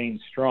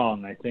 remains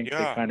strong. I think they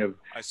kind of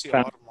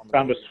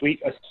found a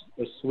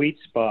sweet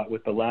spot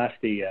with the last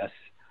ES.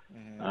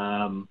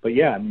 Mm-hmm. But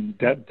yeah, I mean,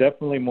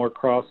 definitely more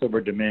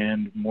crossover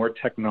demand, more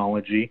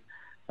technology.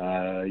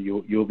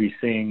 You'll be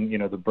seeing,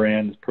 the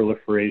brand's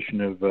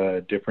proliferation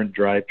of different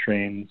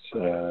drivetrains,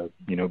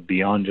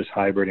 beyond just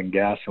hybrid and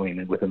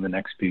gasoline within the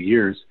next few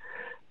years.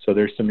 So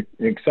there's some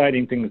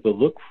exciting things to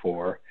look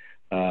for.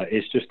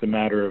 It's just a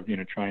matter of,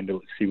 trying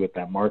to see what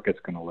that market's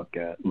going to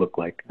look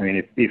like. I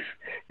mean, if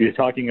you're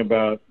talking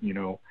about,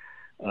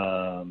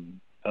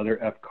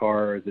 other F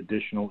cars,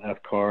 additional F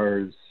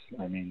cars,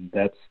 I mean,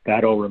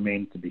 that all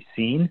remains to be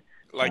seen.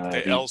 Like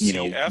the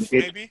LCF,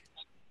 maybe?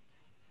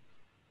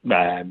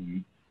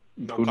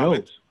 Who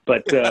knows?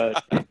 But Who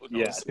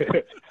yeah,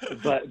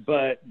 knows?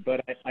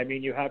 but I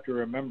mean, you have to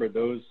remember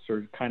those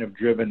are kind of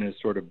driven as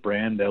sort of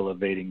brand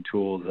elevating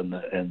tools, and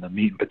the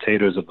meat and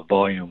potatoes of the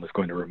volume is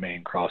going to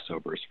remain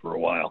crossovers for a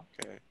while.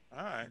 Okay,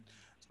 all right.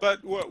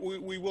 But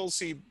we will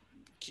see,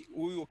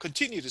 we will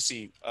continue to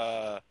see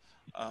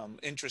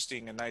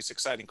interesting and nice,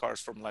 exciting cars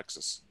from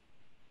Lexus.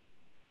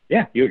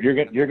 Yeah, you're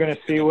gonna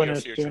see the one near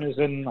as future. soon as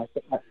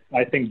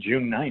I think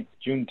June 9th.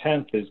 June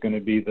 10th is going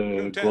to be the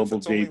June 10th, global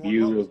it's only 1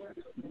 debut month. of.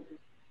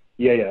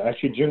 Yeah,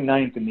 actually June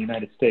 9th in the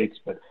United States,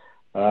 but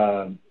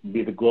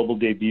be the global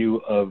debut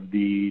of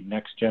the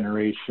next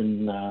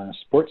generation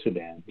sports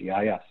sedan, the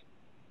IS.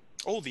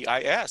 Oh, the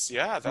IS,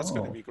 yeah, that's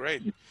going to Oh. be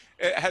great.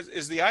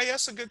 Is the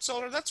IS a good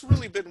seller? That's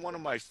really been one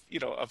of my,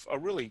 a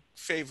really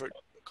favorite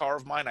car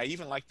of mine. I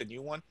even like the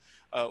new one.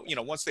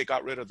 Once they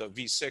got rid of the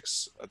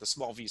V6, the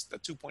small V, the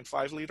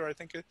 2.5 liter, I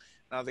think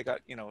now they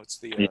got, it's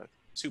the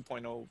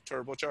 2.0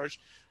 turbocharged.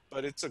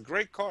 But it's a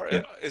great car.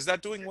 Yeah. Is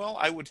that doing well?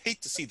 I would hate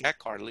to see that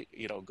car,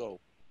 go.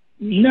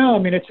 No, I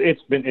mean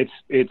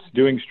it's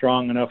doing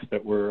strong enough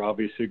that we're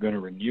obviously going to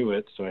renew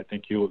it. So I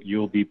think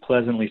you'll be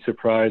pleasantly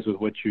surprised with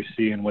what you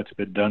see and what's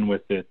been done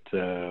with it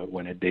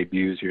when it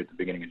debuts here at the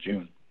beginning of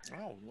June.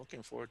 Oh,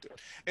 looking forward to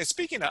it. And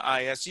speaking of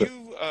IS,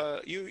 you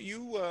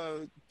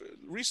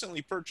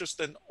recently purchased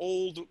an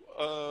old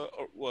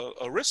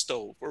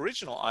Aristo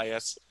original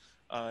IS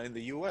in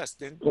the U.S.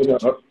 Didn't you?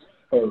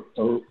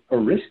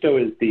 Aristo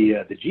is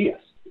the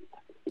GS.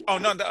 Oh,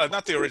 not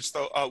the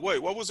Aristo. Wait,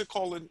 what was it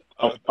called?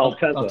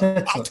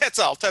 Altezza.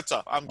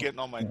 Altezza. I'm getting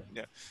all my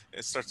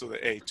it starts with an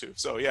A too.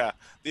 So yeah,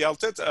 the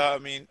Altezza. I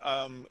mean,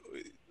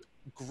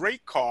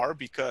 great car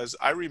because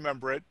I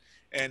remember it.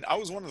 And I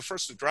was one of the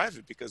first to drive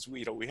it because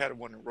we had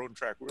one in Road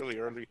Track really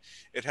early.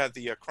 It had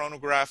the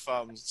chronograph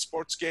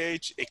sports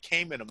gauge. It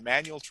came in a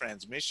manual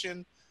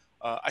transmission.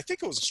 I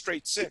think it was a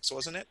straight 6,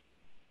 wasn't it?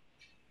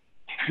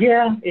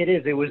 Yeah, it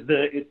is.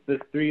 It's the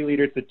 3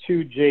 liter. It's a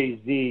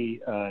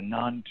 2JZ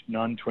not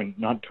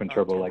twin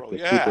turbo like the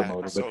super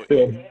motor, but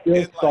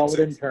still solid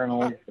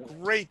internal.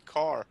 Great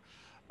car.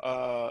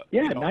 Nice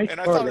and car.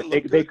 I thought it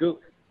looked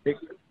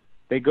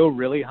They go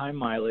really high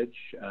mileage.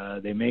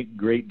 They make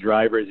great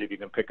drivers if you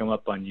can pick them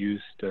up on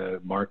used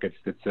markets.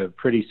 It's a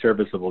pretty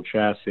serviceable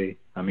chassis.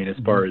 I mean, as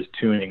far as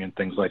tuning and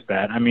things like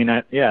that. I mean,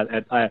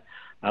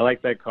 I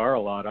like that car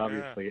a lot,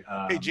 obviously.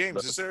 Yeah. Hey,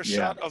 James, is there a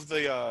shot of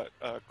the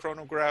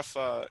chronograph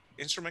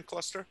instrument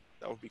cluster?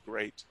 That would be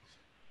great.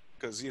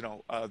 Because,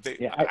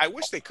 I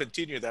wish they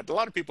continued that. A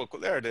lot of people,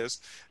 there it is.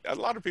 A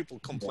lot of people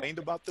complained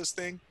about this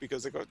thing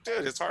because they go,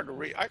 dude, it's hard to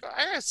read. I go,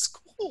 it's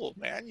cool,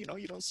 man. You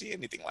don't see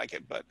anything like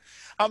it. But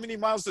how many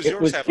miles does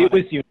yours have on it?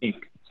 It was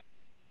unique.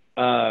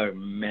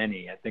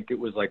 Many. I think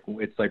it's like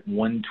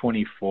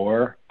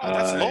 124. Oh,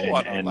 that's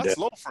low. That's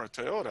low for a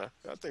Toyota.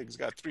 That thing's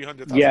got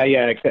 300,000.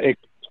 Yeah.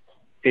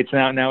 It's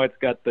now it's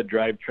got the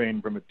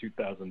drivetrain from a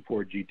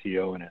 2004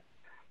 GTO in it.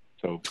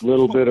 So a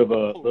little bit of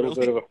a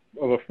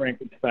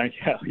Frankenstein,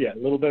 a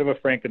little bit of a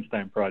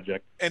Frankenstein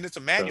project. And it's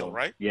a manual,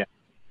 right? Yeah,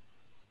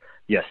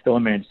 still a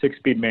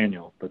 6-speed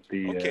manual, but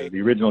the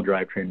original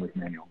drivetrain was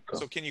manual.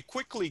 So can you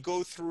quickly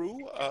go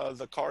through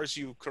the cars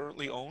you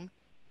currently own?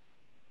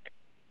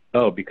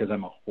 Oh, because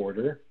I'm a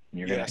hoarder.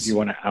 You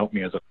want to out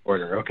me as a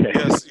hoarder? Okay.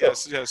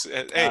 Yes.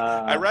 Hey,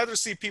 I'd rather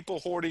see people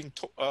hoarding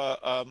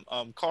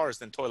cars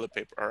than toilet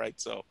paper. All right,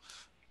 so.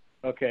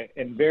 Okay,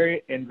 in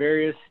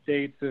various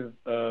states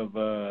of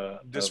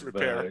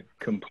disrepair,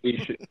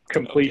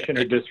 completion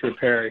or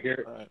disrepair.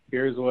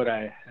 Here's what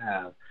I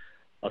have.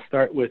 I'll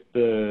start with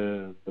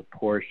the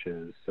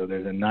Porsches. So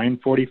there's a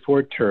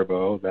 944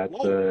 Turbo.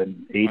 That's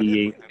an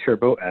 88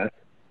 Turbo S.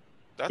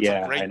 That's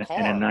a great car.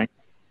 And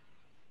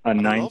a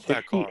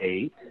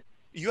 968.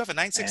 You have a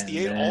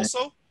 968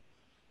 also?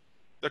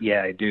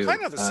 Yeah, I do.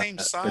 Kind of the same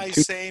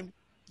size, same.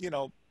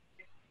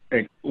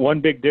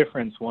 One big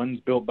difference: one's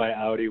built by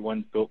Audi,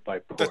 one's built by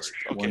Porsche.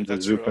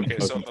 That's true. Okay,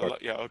 so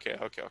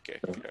okay.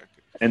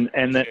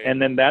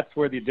 And then that's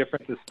where the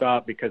differences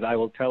stop, because I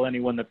will tell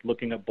anyone that's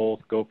looking at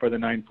both, go for the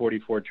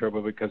 944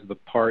 Turbo because of the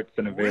parts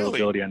and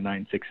availability on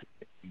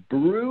 968.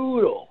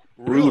 Brutal.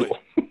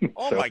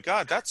 Oh my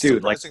God, that's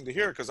surprising to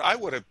hear, because I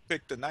would have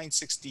picked the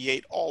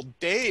 968 all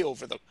day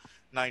over the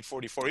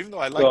 944, even though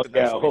I like the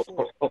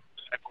 944.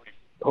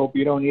 Hope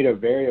you don't need a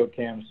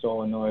Variocam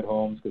solenoid,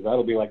 Holmes, because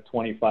that'll be like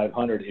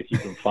 $2,500 if you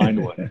can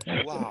find one.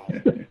 Wow.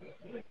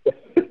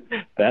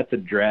 That's a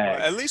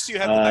drag. At least you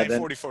have the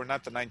 944,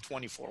 not the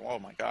 924. Oh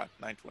my God,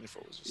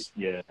 924 was just.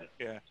 Yeah.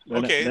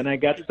 Okay. Then I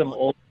got some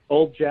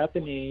old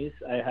Japanese.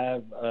 I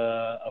have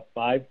a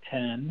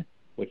 510,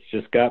 which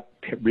just got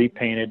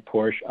repainted,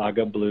 Porsche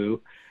Aga Blue,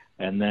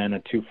 and then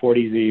a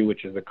 240Z,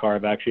 which is the car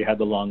I've actually had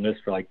the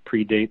longest for, like,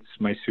 predates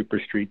my super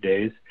street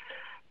days.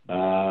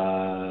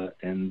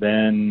 And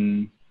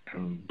then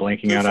I'm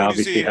blanking out.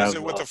 Obviously, is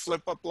it with the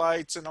flip-up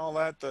lights and all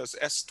that? The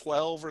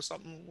S12 or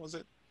something, was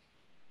it?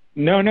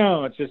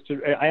 No. It's just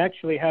I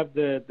actually have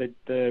the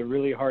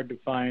really hard to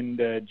find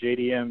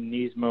JDM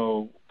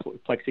Nismo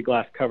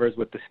plexiglass covers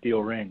with the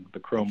steel ring, the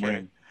chrome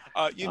ring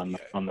on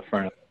the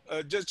front.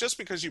 just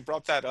because you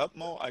brought that up,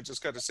 Mo, I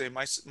just got to say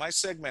my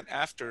segment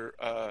after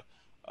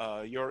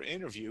your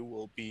interview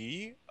will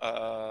be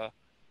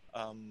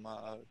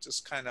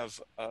just kind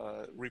of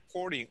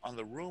reporting on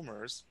the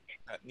rumors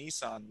that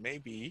Nissan may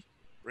be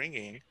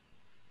bringing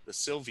the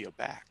Silvia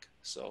back.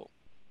 So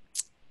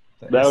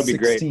that would be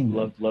great.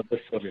 S16. Love the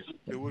Silvia.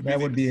 That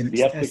would be an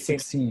the S16.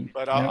 S16.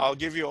 But I'll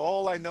give you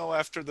all I know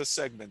after the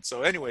segment.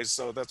 So anyways,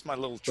 so that's my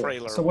little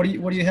trailer. So what do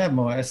you have,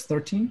 Mo?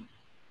 S13?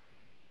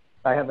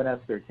 I have an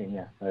S13,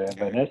 yeah. I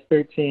have an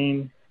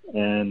S13,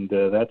 and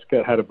that's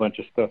had a bunch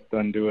of stuff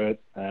done to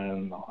it.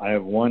 I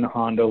have one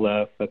Honda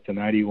left. That's a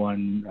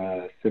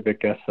 91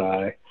 Civic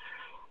Si.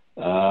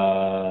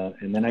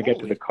 And then I get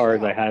to the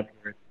cars I have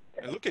here.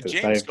 And look at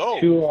James go.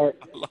 Two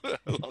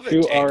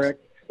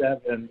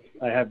RX-7.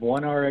 I have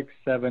one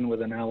RX-7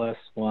 with an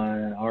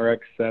LS1,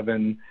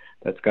 RX-7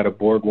 that's got a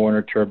Borg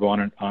Warner turbo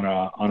on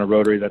a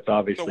rotary that's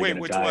obviously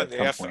going to die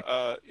at some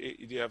point.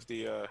 You have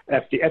the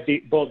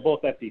FD,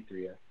 both FD3,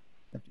 yeah.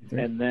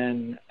 FD3. And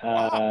then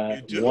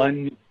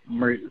one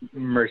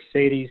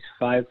Mercedes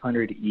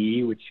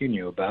 500E, which you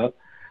knew about.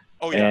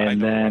 Oh yeah, and I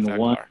know then about that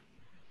one car.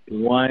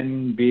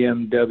 one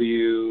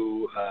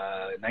BMW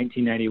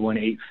 1991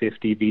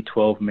 850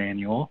 V12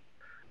 manual.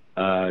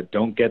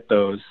 Don't get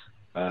those.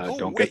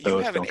 Don't get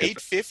those. You have an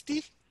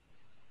 850?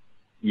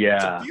 Yeah.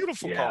 It's a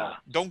beautiful car.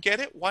 Don't get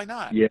it? Why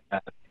not? Yeah.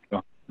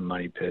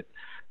 Money pit.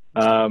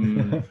 Well,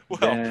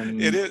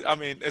 it is. I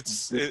mean,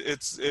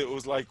 it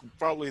was like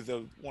probably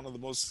one of the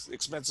most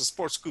expensive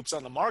sports coupes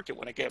on the market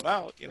when it came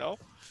out. You know.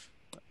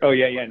 Oh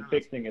yeah, and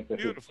fixing it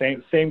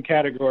the same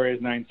category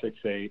as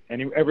 968.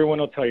 And everyone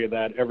will tell you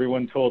that.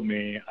 Everyone told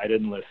me. I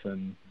didn't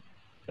listen.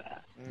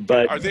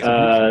 But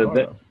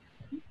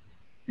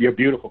your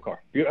beautiful car.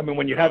 I mean,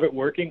 when you have it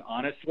working,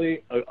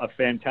 honestly, a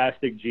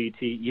fantastic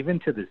GT. Even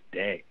to this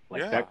day,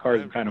 that car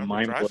is kind of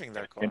mind-blowing.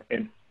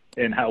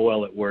 And how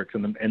well it works,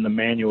 and the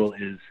manual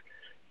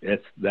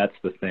that's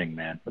the thing,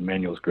 man. The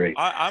manual's great.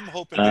 I'm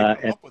hoping they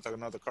come up with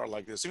another car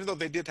like this, even though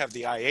they did have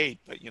the i8,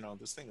 but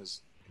this thing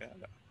is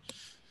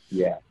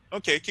yeah.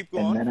 Okay, keep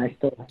going. And then I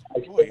still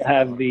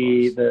have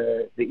the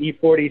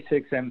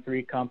E46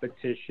 M3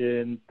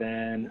 competition,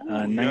 then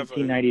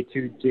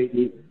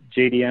 1992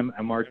 JDM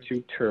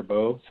MR2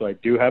 Turbo. So I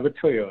do have a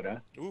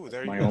Toyota. Ooh,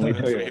 there my you only go.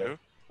 Toyota.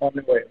 Oh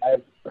no, wait.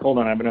 Hold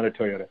on, I have another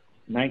Toyota.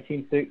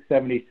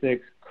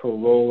 1976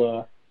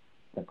 Corolla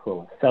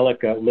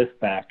Celica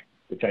liftback,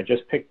 which I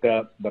just picked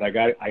up, but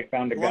I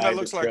found a guy that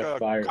looks like a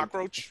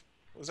cockroach.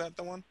 Was that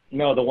the one?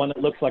 No, the one that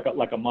looks like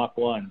a Mach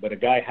 1, but a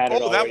guy had it.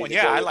 Oh, that one.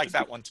 Yeah, I like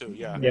that one too.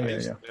 Yeah.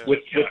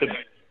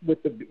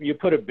 With the you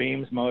put a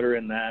Beams motor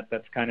in that.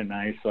 That's kind of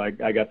nice. So I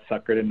got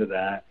suckered into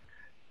that.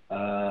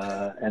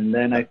 And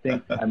then I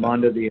think I'm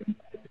onto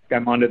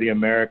the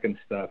American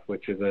stuff,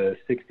 which is a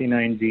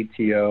 69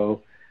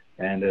 GTO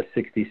and a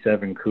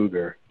 67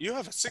 Cougar. You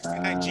have a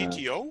 69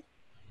 GTO?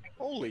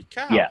 Holy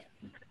cow! Yeah.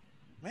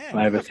 Man,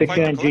 I have a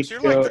 69 GTO.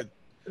 You're like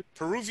the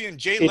Peruvian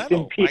Jay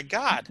Leno. My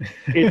God.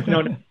 It's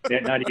not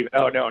even.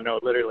 Oh no!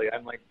 Literally,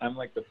 I'm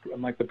like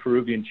the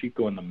Peruvian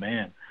Chico and the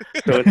Man.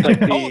 So it's like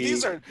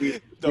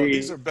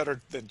these are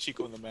better than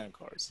Chico and the Man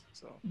cars.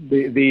 So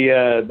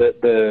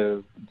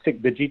the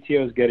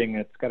GTO is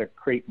it's got a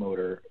crate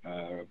motor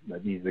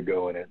that needs to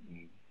go in it.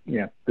 And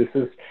yeah, this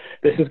is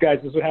guys.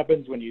 This is what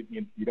happens when you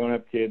don't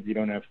have kids, you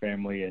don't have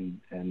family,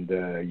 and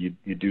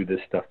you do this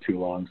stuff too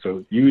long.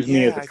 So use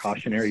me as a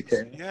cautionary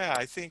tale. Yeah,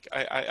 I think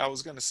I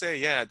was going to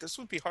say, this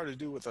would be hard to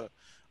do with a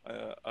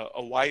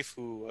wife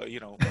who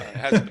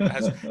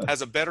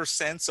has a better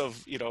sense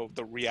of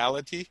the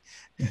reality.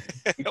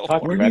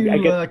 Where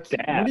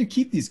do you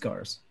keep these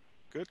cars?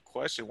 Good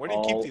question. Where do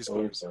you keep these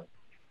cars?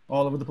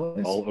 All over the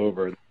place. All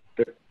over.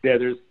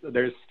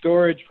 There's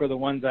storage for the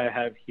ones I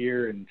have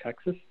here in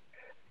Texas.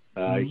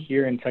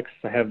 Here in Texas,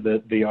 I have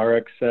the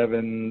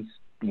RX-7s,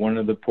 one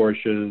of the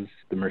Porsches,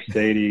 the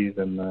Mercedes,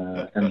 and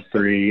the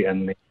M3,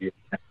 and the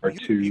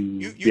R2.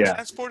 You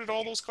transported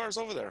all those cars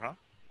over there, huh?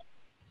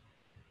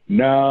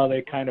 No,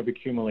 they kind of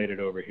accumulated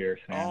over here,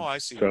 Sam. Oh, I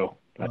see. So,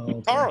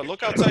 Tara,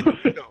 look outside your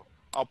window.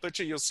 I'll bet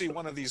you'll see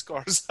one of these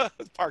cars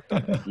parked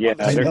up. Yeah,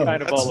 they're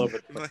kind of all over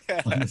the place.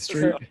 On the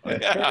street.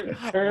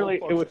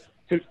 Apparently, it was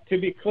to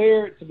be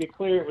clear,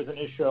 it was an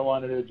issue I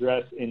wanted to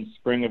address in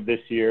spring of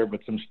this year,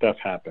 but some stuff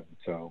happened.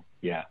 So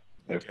yeah,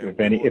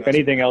 if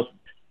anything else,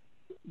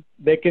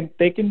 they can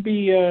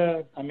be.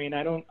 I mean,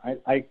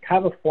 I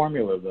have a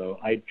formula though.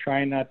 I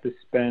try not to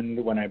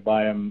spend when I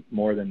buy them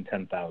more than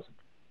 10,000.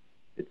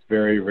 It's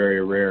very,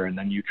 very rare. And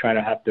then you try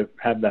to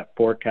have that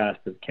forecast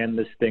of can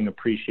this thing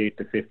appreciate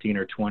to 15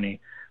 or 20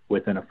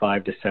 within a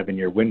 5 to 7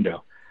 year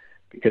window?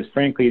 Because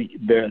frankly,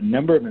 the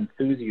number of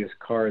enthusiast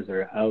cars that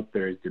are out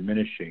there is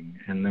diminishing.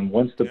 And then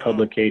once the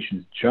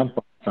publications jump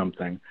on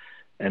something,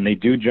 and they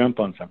do jump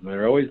on something,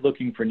 they're always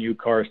looking for new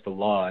cars to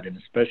laud. And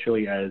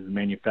especially as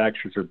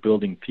manufacturers are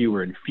building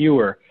fewer and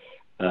fewer,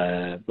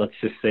 let's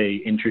just say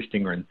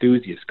interesting or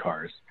enthusiast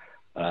cars.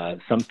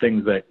 Some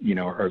things that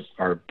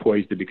are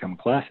poised to become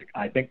classic.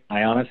 I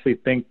honestly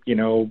think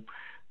MR2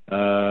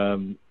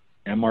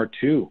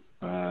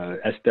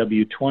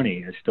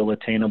 SW20 is still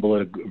attainable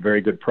at a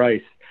very good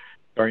price,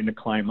 starting to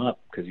climb up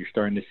because you're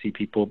starting to see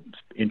people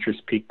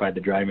interest peaked by the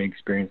driving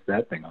experience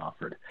that thing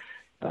offered.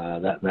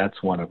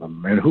 That's one of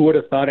them. And who would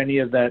have thought any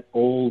of that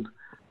old,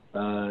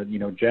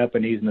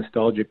 Japanese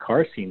nostalgic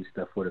car scene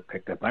stuff would have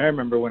picked up? I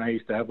remember when I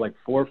used to have like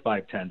 4 or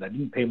 5 10s. I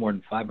didn't pay more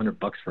than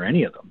 $500 for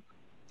any of them.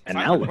 And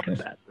now look at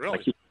that. Really?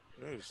 Like,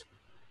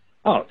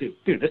 oh, dude,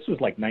 this is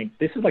like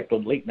the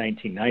late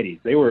 1990s.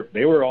 They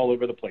were all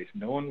over the place.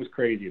 No one was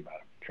crazy about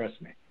them.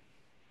 Trust me.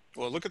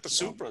 Well, look at the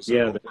Supras. Yeah,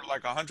 They're over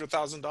like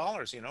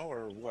 $100,000,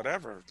 or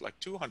whatever, like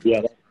 $200,000.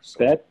 Yeah,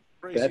 So that's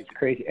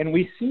crazy. And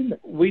we'd seen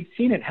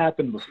it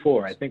happen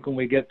before. I think when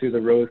we get through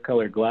the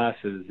rose-colored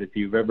glasses, if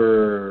you've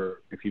ever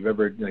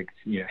like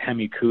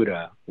Hemi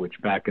Cuda, which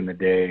back in the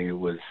day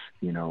was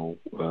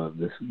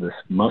this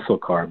muscle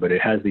car, but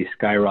it has these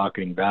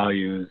skyrocketing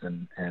values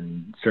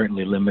and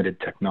certainly limited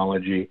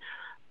technology.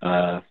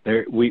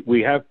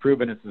 We have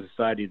proven as a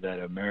society that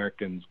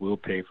Americans will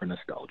pay for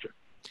nostalgia.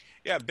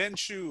 Yeah, Ben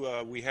Shu,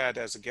 we had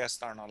as a guest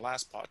star on our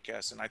last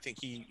podcast, and I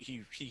think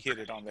he hit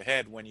it on the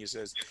head when he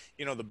says,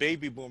 the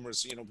baby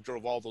boomers,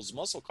 drove all those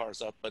muscle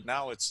cars up, but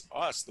now it's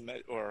us,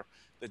 the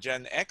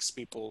Gen X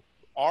people.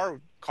 Our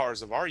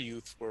cars of our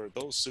youth were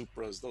those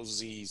Supras,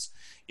 those Zs,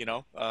 the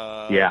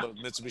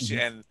Mitsubishi,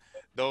 and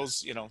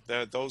those,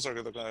 those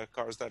are the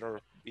cars that are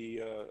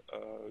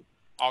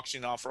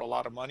auctioning off for a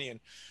lot of money.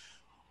 And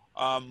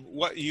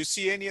what you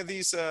see any of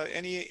these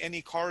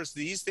any cars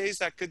these days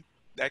that could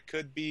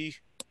be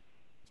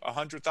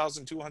 $100,000,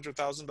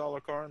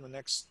 $200,000 car in the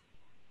next,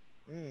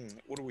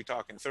 what are we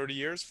talking? 30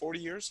 years, 40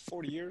 years,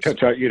 40 years?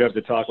 You'd have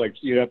to talk like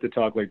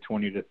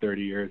 20 to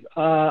 30 years.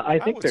 I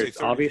think there's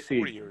 30, obviously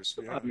 40 years.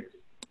 Yeah.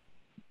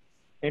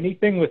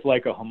 Anything with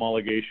like a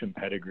homologation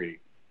pedigree,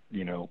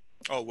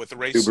 Oh, with the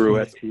race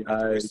Subaru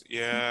STI,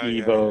 yeah,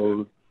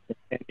 Evo,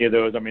 any of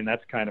those. I mean,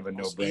 that's kind of a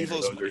no-brainer.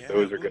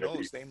 Those are going to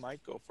be. They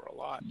might go for a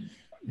lot.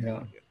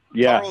 Yeah.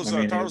 Yeah.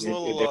 Taro's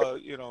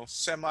little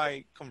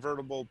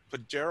semi-convertible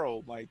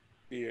Pajero might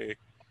be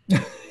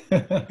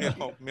a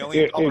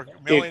million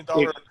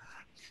dollar.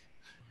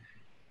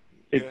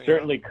 It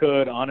certainly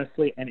could,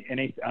 honestly, and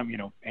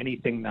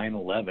anything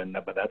 911,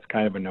 but that's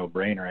kind of a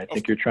no-brainer. I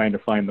think you're trying to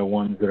find the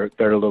ones that are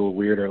a little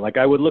weirder. Like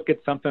I would look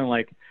at something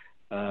like,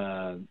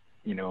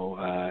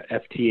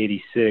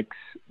 FT86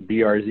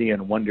 BRZ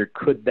and wonder,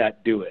 could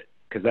that do it?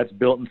 Because that's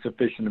built in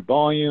sufficient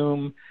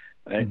volume,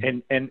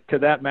 and to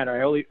that matter,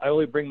 I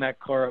only bring that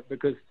car up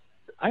because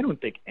I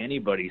don't think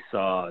anybody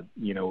saw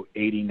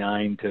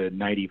 89 to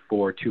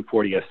 94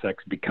 240 SX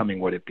becoming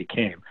what it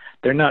became.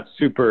 They're not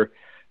super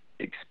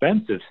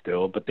expensive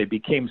still, but they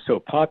became so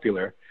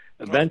popular.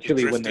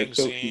 Eventually, when there's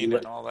so few,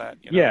 and all that,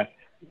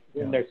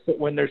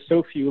 when there's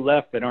so few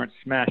left that aren't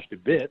smashed to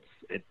bits,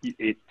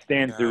 it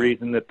stands to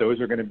reason that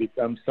those are going to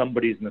become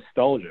somebody's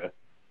nostalgia.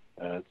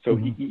 So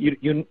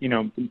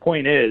the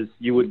point is,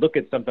 you would look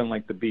at something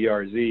like the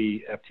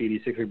BRZ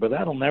FT86, but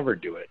that'll never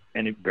do it,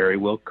 and it very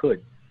well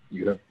could.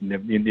 You have no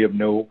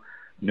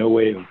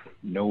way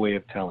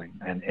of telling.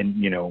 And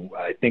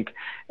I think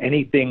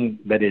anything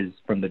that is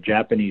from the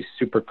Japanese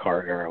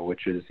supercar era,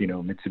 which is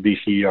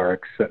Mitsubishi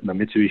RX, the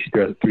Mitsubishi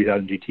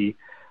 3000 GT,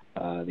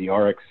 the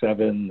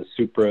RX-7, the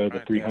Supra,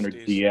 the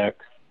 300ZX,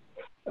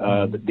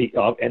 the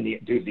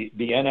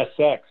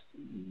NSX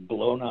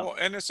blown up. Well,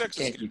 NSX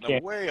is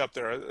getting way up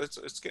there.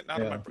 It's getting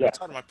out of my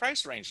out of my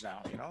price range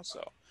now.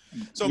 So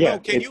yeah,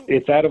 Mo,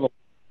 it's out of.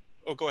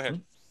 Oh, go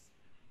ahead.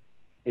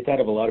 It's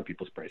out of a lot of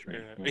people's price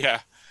range. Yeah.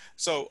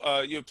 So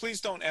please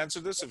don't answer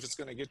this if it's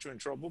going to get you in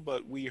trouble.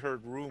 But we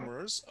heard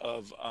rumors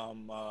of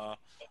Toyota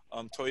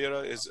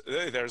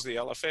there's the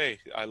LFA.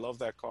 I love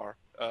that car.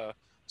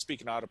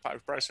 Speaking out of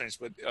price range,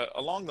 but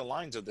along the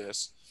lines of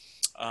this,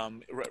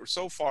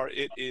 so far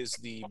it is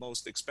the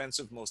most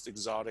expensive, most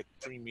exotic,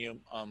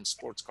 premium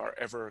sports car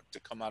ever to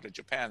come out of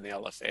Japan. The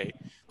LFA,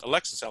 the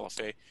Lexus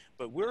LFA.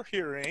 But we're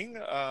hearing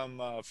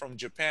from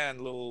Japan,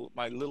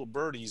 my little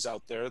birdies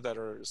out there that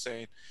are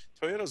saying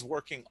Toyota's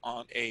working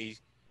on a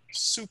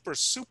super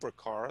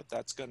car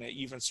that's going to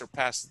even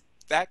surpass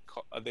that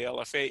car, the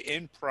LFA,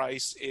 in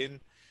price,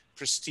 in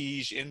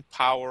prestige, in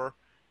power.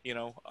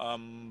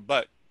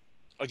 But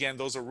again,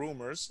 those are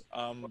rumors.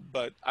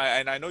 But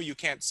I know you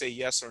can't say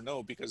yes or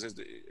no because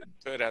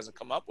Toyota hasn't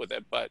come up with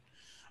it. But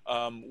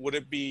would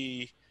it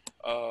be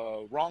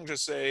wrong to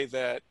say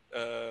that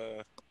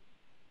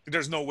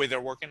there's no way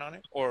they're working on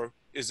it, or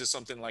is this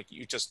something like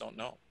you just don't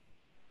know?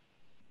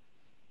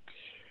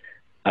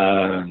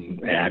 I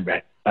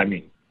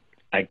mean,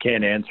 I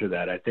can't answer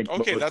that. I think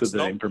most of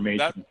the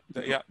information.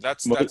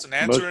 That's an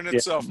answer in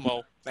itself,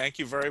 Mo. Thank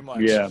you very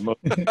much. Yeah,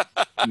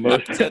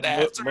 most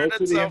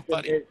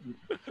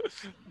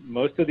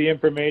of the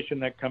information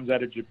that comes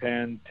out of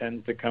Japan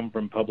tends to come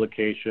from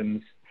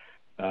publications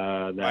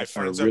that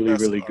are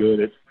really good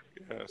at.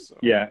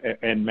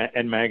 And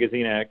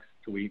Magazine X.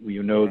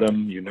 You know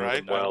them. You know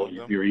them well.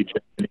 You read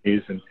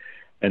Japanese, and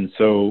And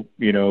so,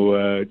 you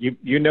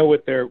know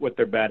what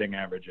their batting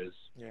average is.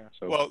 Yeah.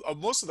 So. Well,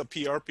 most of the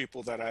PR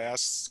people that I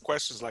ask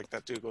questions like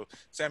that do go,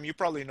 Sam, you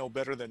probably know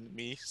better than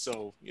me.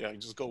 So yeah,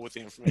 just go with the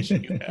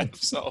information you have.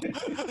 So,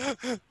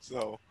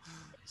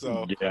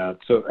 Yeah.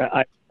 So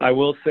I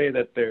will say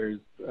that there's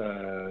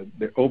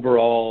the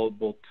overall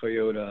both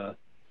Toyota,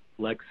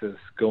 Lexus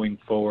going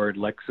forward.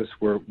 Lexus,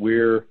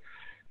 we're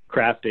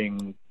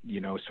crafting,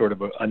 sort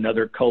of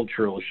another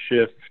cultural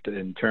shift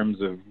in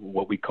terms of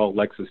what we call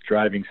Lexus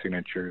driving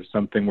signature,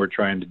 something we're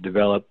trying to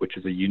develop, which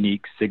is a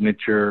unique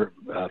signature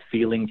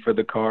feeling for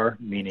the car,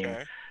 meaning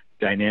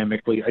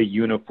dynamically a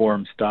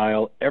uniform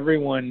style.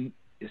 Everyone,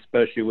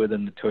 especially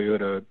within the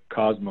Toyota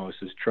Cosmos,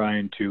 is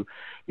trying to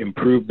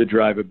improve the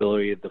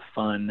drivability, the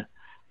fun.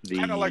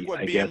 Kind of like what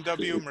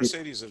BMW and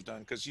Mercedes have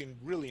done, because you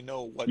really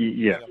know what,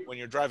 when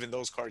you're driving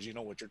those cars, you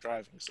know what you're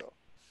driving. So.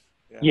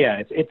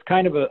 Yeah, it's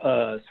kind of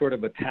a sort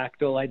of a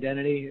tactile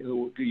identity,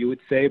 you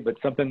would say, but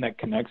something that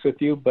connects with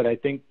you. But I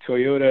think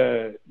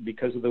Toyota,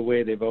 because of the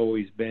way they've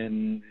always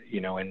been,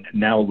 and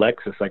now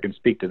Lexus, I can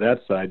speak to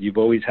that side. You've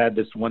always had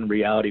this one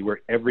reality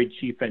where every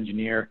chief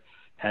engineer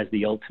has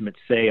the ultimate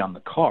say on the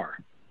car.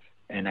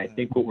 And I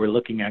think what we're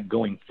looking at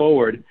going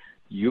forward,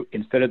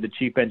 instead of the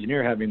chief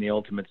engineer having the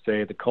ultimate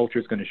say, the culture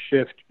is going to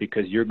shift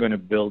because you're going to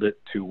build it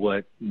to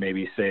what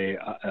maybe say,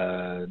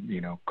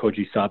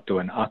 Koji Sato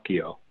and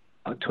Akio.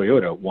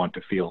 Toyota want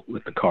to feel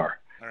with the car.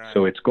 Right.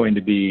 So it's going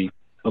to be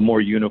a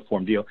more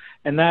uniform deal.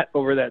 And that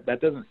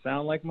doesn't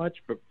sound like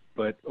much,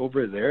 but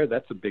over there,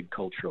 that's a big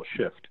cultural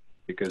shift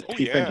because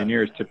chief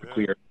engineers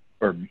typically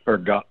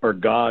are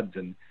gods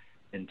in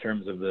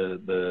terms of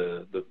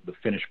the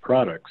finished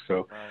product.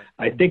 So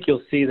I think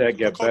you'll see that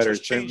get better.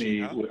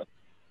 Changing,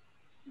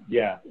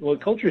 yeah. Well,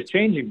 culture is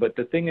changing, but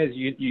the thing is,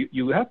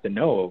 you have to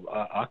know,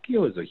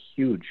 Akio is a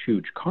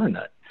huge car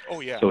nut. Oh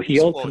yeah. So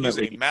he's a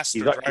master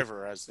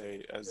driver,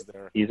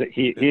 he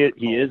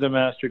is a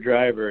master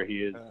driver.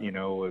 He is,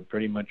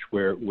 pretty much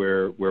where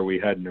we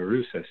had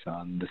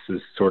Naruse-san. This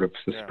is sort of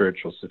the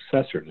spiritual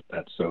successor to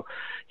that. So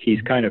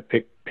he's kind of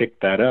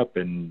picked that up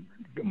and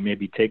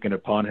maybe taken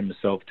upon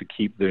himself to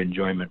keep the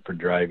enjoyment for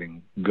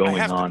driving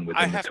going on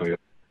within the Toyota.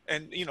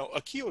 And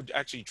Akio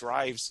actually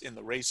drives in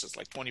the races,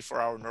 like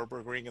 24-hour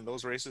Nürburgring and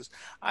those races.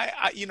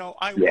 I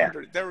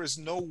wonder, there is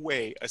no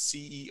way a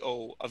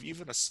CEO of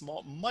even a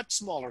much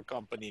smaller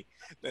company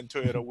than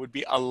Toyota would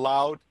be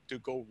allowed to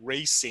go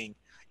racing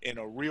in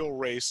a real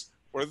race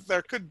where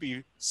there could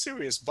be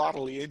serious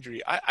bodily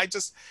injury.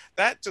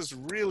 That just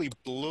really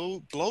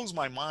blows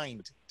my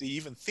mind to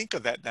even think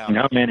of that now.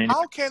 No, man,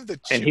 how can the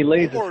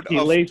board of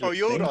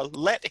Toyota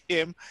let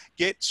him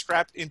get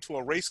strapped into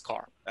a race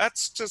car?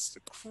 That's just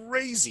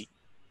crazy.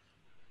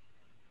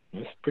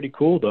 It's pretty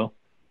cool, though.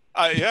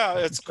 Yeah,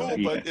 it's cool,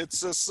 but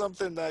it's just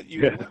something that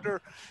you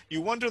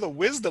wonder the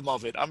wisdom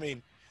of it. I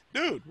mean,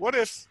 dude, what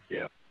if?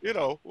 Yeah.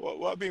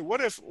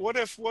 What if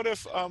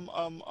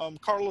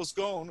Carlos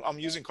Ghosn? I'm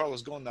using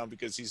Carlos Ghosn now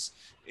because he's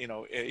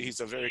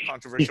a very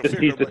controversial figure.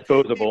 He's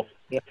disposable.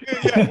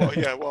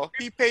 Well,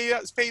 he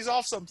pays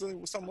off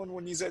someone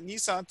when he's at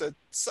Nissan to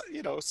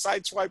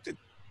sideswipe to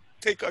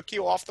take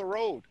Akio off the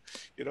road.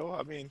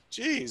 I mean,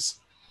 geez,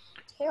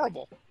 it's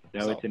horrible.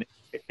 No, so, it's an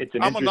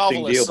I'm interesting a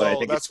novelist, deal, so but I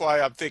think that's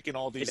why I'm thinking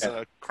all these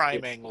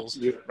crime angles,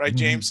 right,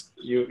 James?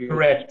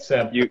 Correct,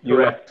 Sam.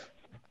 Correct.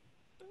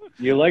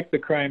 You like the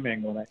crime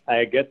angle,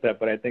 I get that,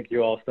 but I think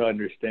you also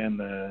understand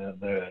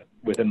the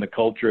within the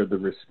culture, the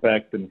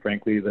respect, and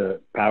frankly,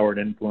 the power and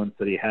influence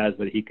that he has,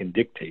 that he can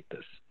dictate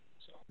this.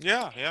 So.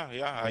 Yeah.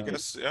 I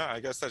guess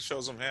that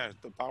shows him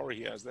the power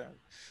he has there.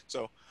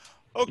 So,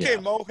 okay,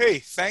 Mo. Hey,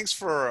 thanks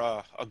for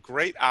a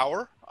great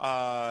hour.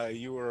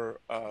 You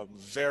were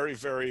very,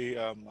 very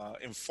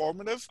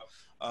informative.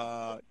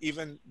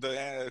 Even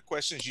the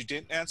questions you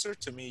didn't answer,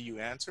 to me, you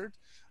answered.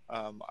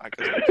 I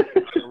could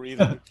read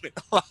it between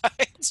the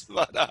lines,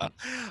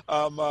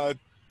 but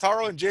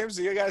Taro and James,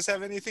 do you guys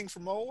have anything for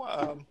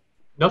Mo?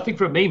 Nothing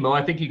from me, Mo.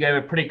 I think you gave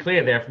it pretty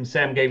clear there. From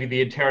Sam gave you the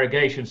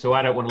interrogation, so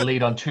I don't want to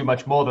lead on too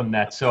much more than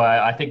that. So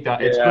I think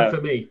that it's good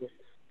for me.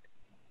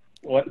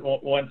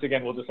 Once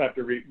again, we'll just have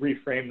to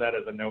reframe that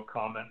as a no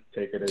comment.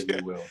 Take it as you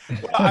will.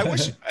 I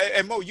wish,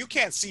 and Mo, you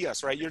can't see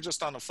us, right? You're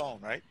just on the phone,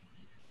 right?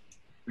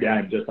 Yeah,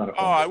 I'm just on a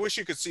phone. Oh, I wish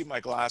you could see my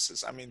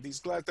glasses. I mean, these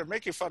glasses, they're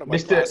making fun of my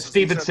glasses. Mr.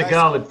 Steven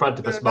Seagal in front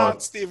of us, Mo.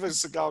 Not Steven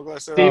Seagal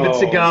glasses. Steven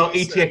Seagal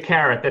eats your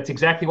carrot. That's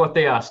exactly what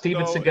they are.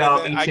 Steven Seagal eats your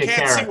carrot. I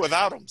can't see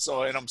without them,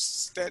 and I'm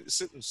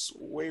sitting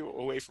way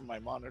away from my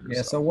monitor.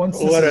 Yeah, so once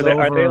this is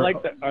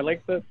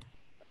over...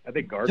 Are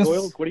they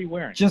gargoyles? What are you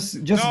wearing?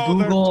 Just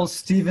Google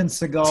Steven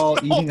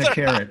Seagal eating a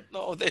carrot.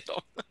 No, they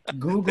don't.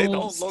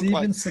 Google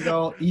Steven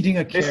Seagal eating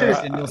a carrot,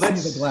 and you'll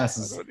see the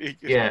glasses.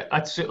 Yeah,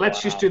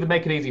 let's just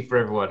make it easy for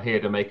everyone here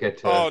to make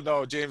it. Oh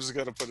no, James is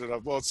gonna put it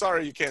up. Well,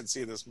 sorry you can't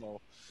see this, Mo.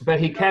 But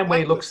he can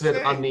when he looks at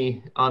it on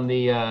the when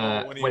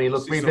he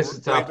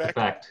revisits after the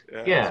fact.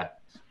 Yeah.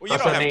 Well, you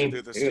don't have to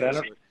do this.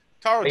 Dude,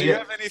 Taro, do you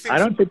have anything? I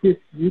don't think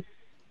you.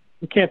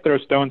 You can't throw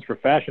stones for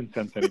fashion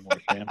sense anymore,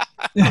 Sam.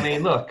 I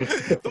mean, look,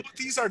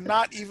 These are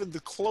not even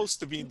close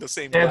to being the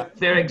same they're glass.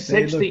 they're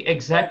essentially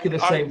exactly the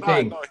same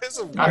thing. No, his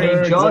are I way- mean,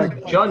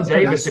 Exactly. John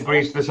Davis These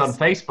agrees with us on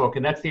Oakleys- Facebook,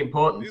 and that's the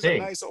important These are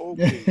thing. nice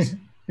Oakleys.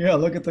 Yeah,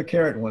 look at the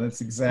carrot one.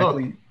 It's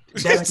exactly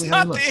It's exactly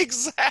how not it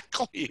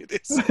exactly. It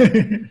is.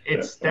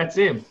 looks. That's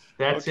him.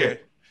 That's Okay.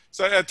 it.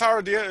 So,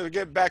 Tara, do you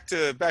get back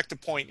to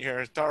point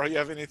here? Tara, you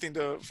have anything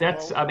to?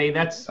 That's I mean,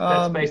 that's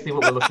Um, basically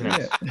what we're looking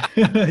at.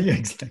 Yeah, yeah,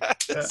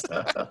 exactly.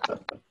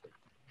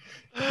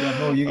 Yeah,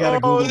 Mo, you gotta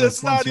Google this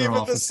it's not once you're even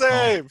off the this call.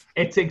 same.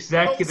 It's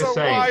exactly Those the are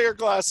same. wire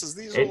glasses.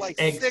 These are It's like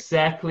thick,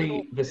 exactly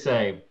little- the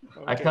same.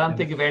 I Okay. can't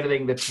think of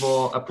anything that's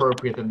more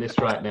appropriate than this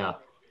right now.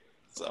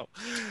 So,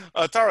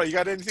 Tara, you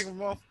got anything,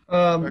 Mo?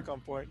 Back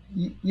on point.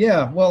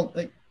 Yeah, well,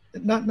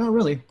 not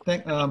really.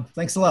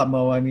 Thanks a lot,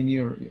 Mo. I mean,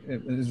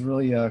 it was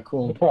really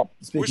cool No problem.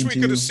 speaking Wish we to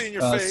could you have seen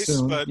your face,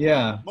 soon. but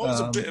Yeah,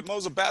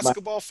 Mo's a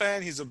basketball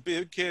fan. He's a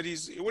big kid.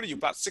 What are you,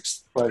 about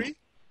 6'3"?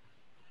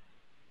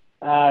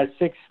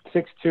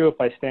 6'2" if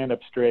I stand up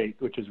straight,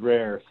 which is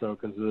rare. So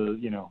because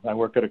I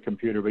work at a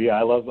computer, but yeah,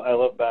 I love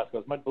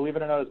basketball. Believe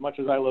it or not, as much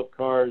as I love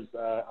cars,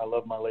 I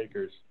love my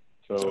Lakers.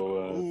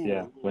 So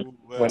yeah,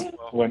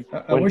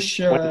 I wish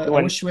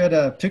we had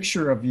a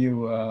picture of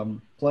you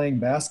playing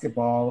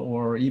basketball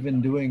or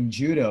even doing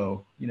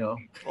judo.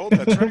 Oh,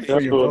 that's right.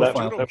 For your That-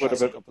 profile. that would have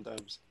been- a couple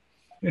times.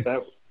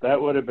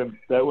 that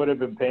would have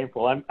been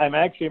painful. I'm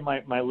actually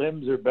my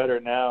limbs are better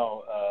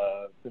now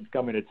since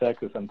coming to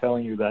Texas. I'm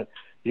telling you that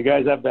you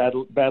guys have bad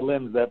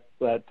limbs. That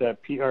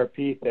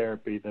PRP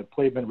therapy, the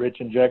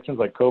platelet-rich injections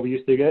like Kobe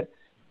used to get.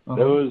 Uh-huh.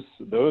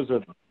 Those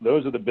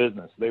are the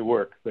business. They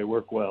work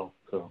well.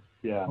 So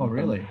yeah. Oh,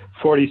 really?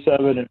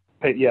 47 and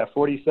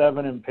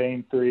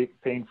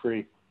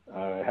pain-free.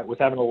 Was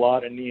having a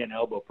lot of knee and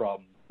elbow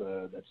problems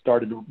that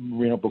started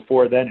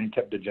before then and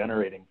kept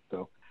degenerating.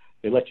 So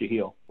they let you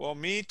heal. Well,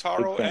 me,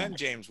 Taro, Big fan. and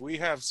James, we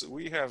have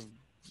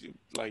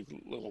like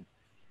little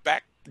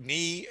back,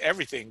 knee,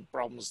 everything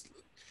problems,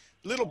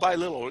 little by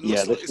little.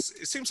 It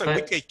seems like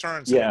we take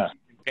turns. Yeah.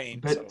 in pain.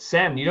 But So.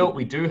 Sam, you know what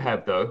we do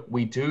have though?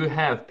 We do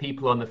have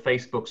people on the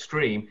Facebook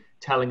stream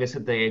telling us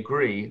that they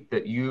agree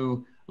that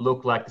you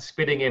look like the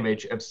spitting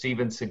image of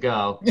Steven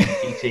Seagal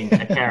eating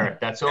a carrot.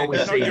 That's all we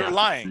No, see you're now.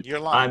 lying. You're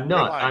lying. I'm You're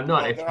not. lying. I'm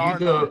not. No, If there you are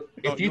go, none.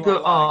 No, if you you go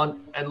are lying.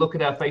 on and look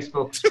at our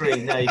Facebook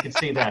screen now, you can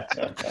see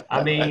that.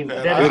 I mean,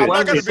 Man, that I'm is one not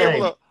and the going to be same.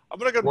 able to. I'm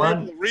not going to be One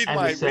able to read and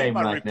the my same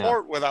right now.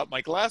 report without my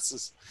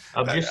glasses.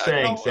 I'm just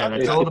saying, no, Sam. I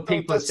That's mean, all the no,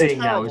 people are that's seeing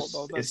now terrible, is,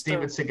 though. That's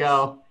Steven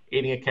terrible. Seagal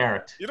eating a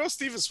carrot. You know,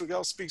 Steven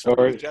Seagal speaks All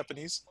fluent right.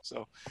 Japanese.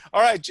 So,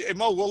 all right,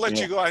 Mo, we'll let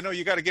Yeah. you go. I know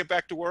you got to get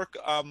back to work.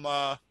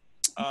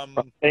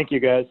 Thank you,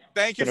 guys.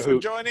 Thank you Been a for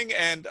hoot. joining,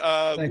 and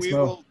Thanks, we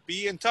Mo. will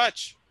be in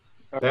touch.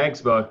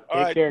 Thanks, Mo.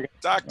 All right, Take care.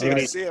 talk to All you.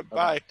 right. See you.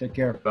 Bye. Take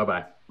care.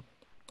 Bye-bye.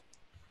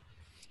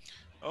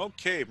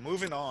 Okay,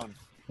 moving on.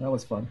 That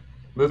was fun.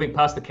 Moving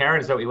past the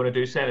carrot, is that what you want to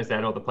do, Sam? Is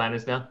that all the plan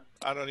is now?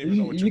 I don't even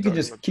know what You you're can talking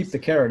just about. keep the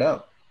carrot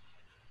up.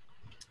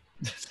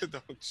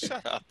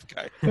 Shut up,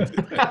 guy.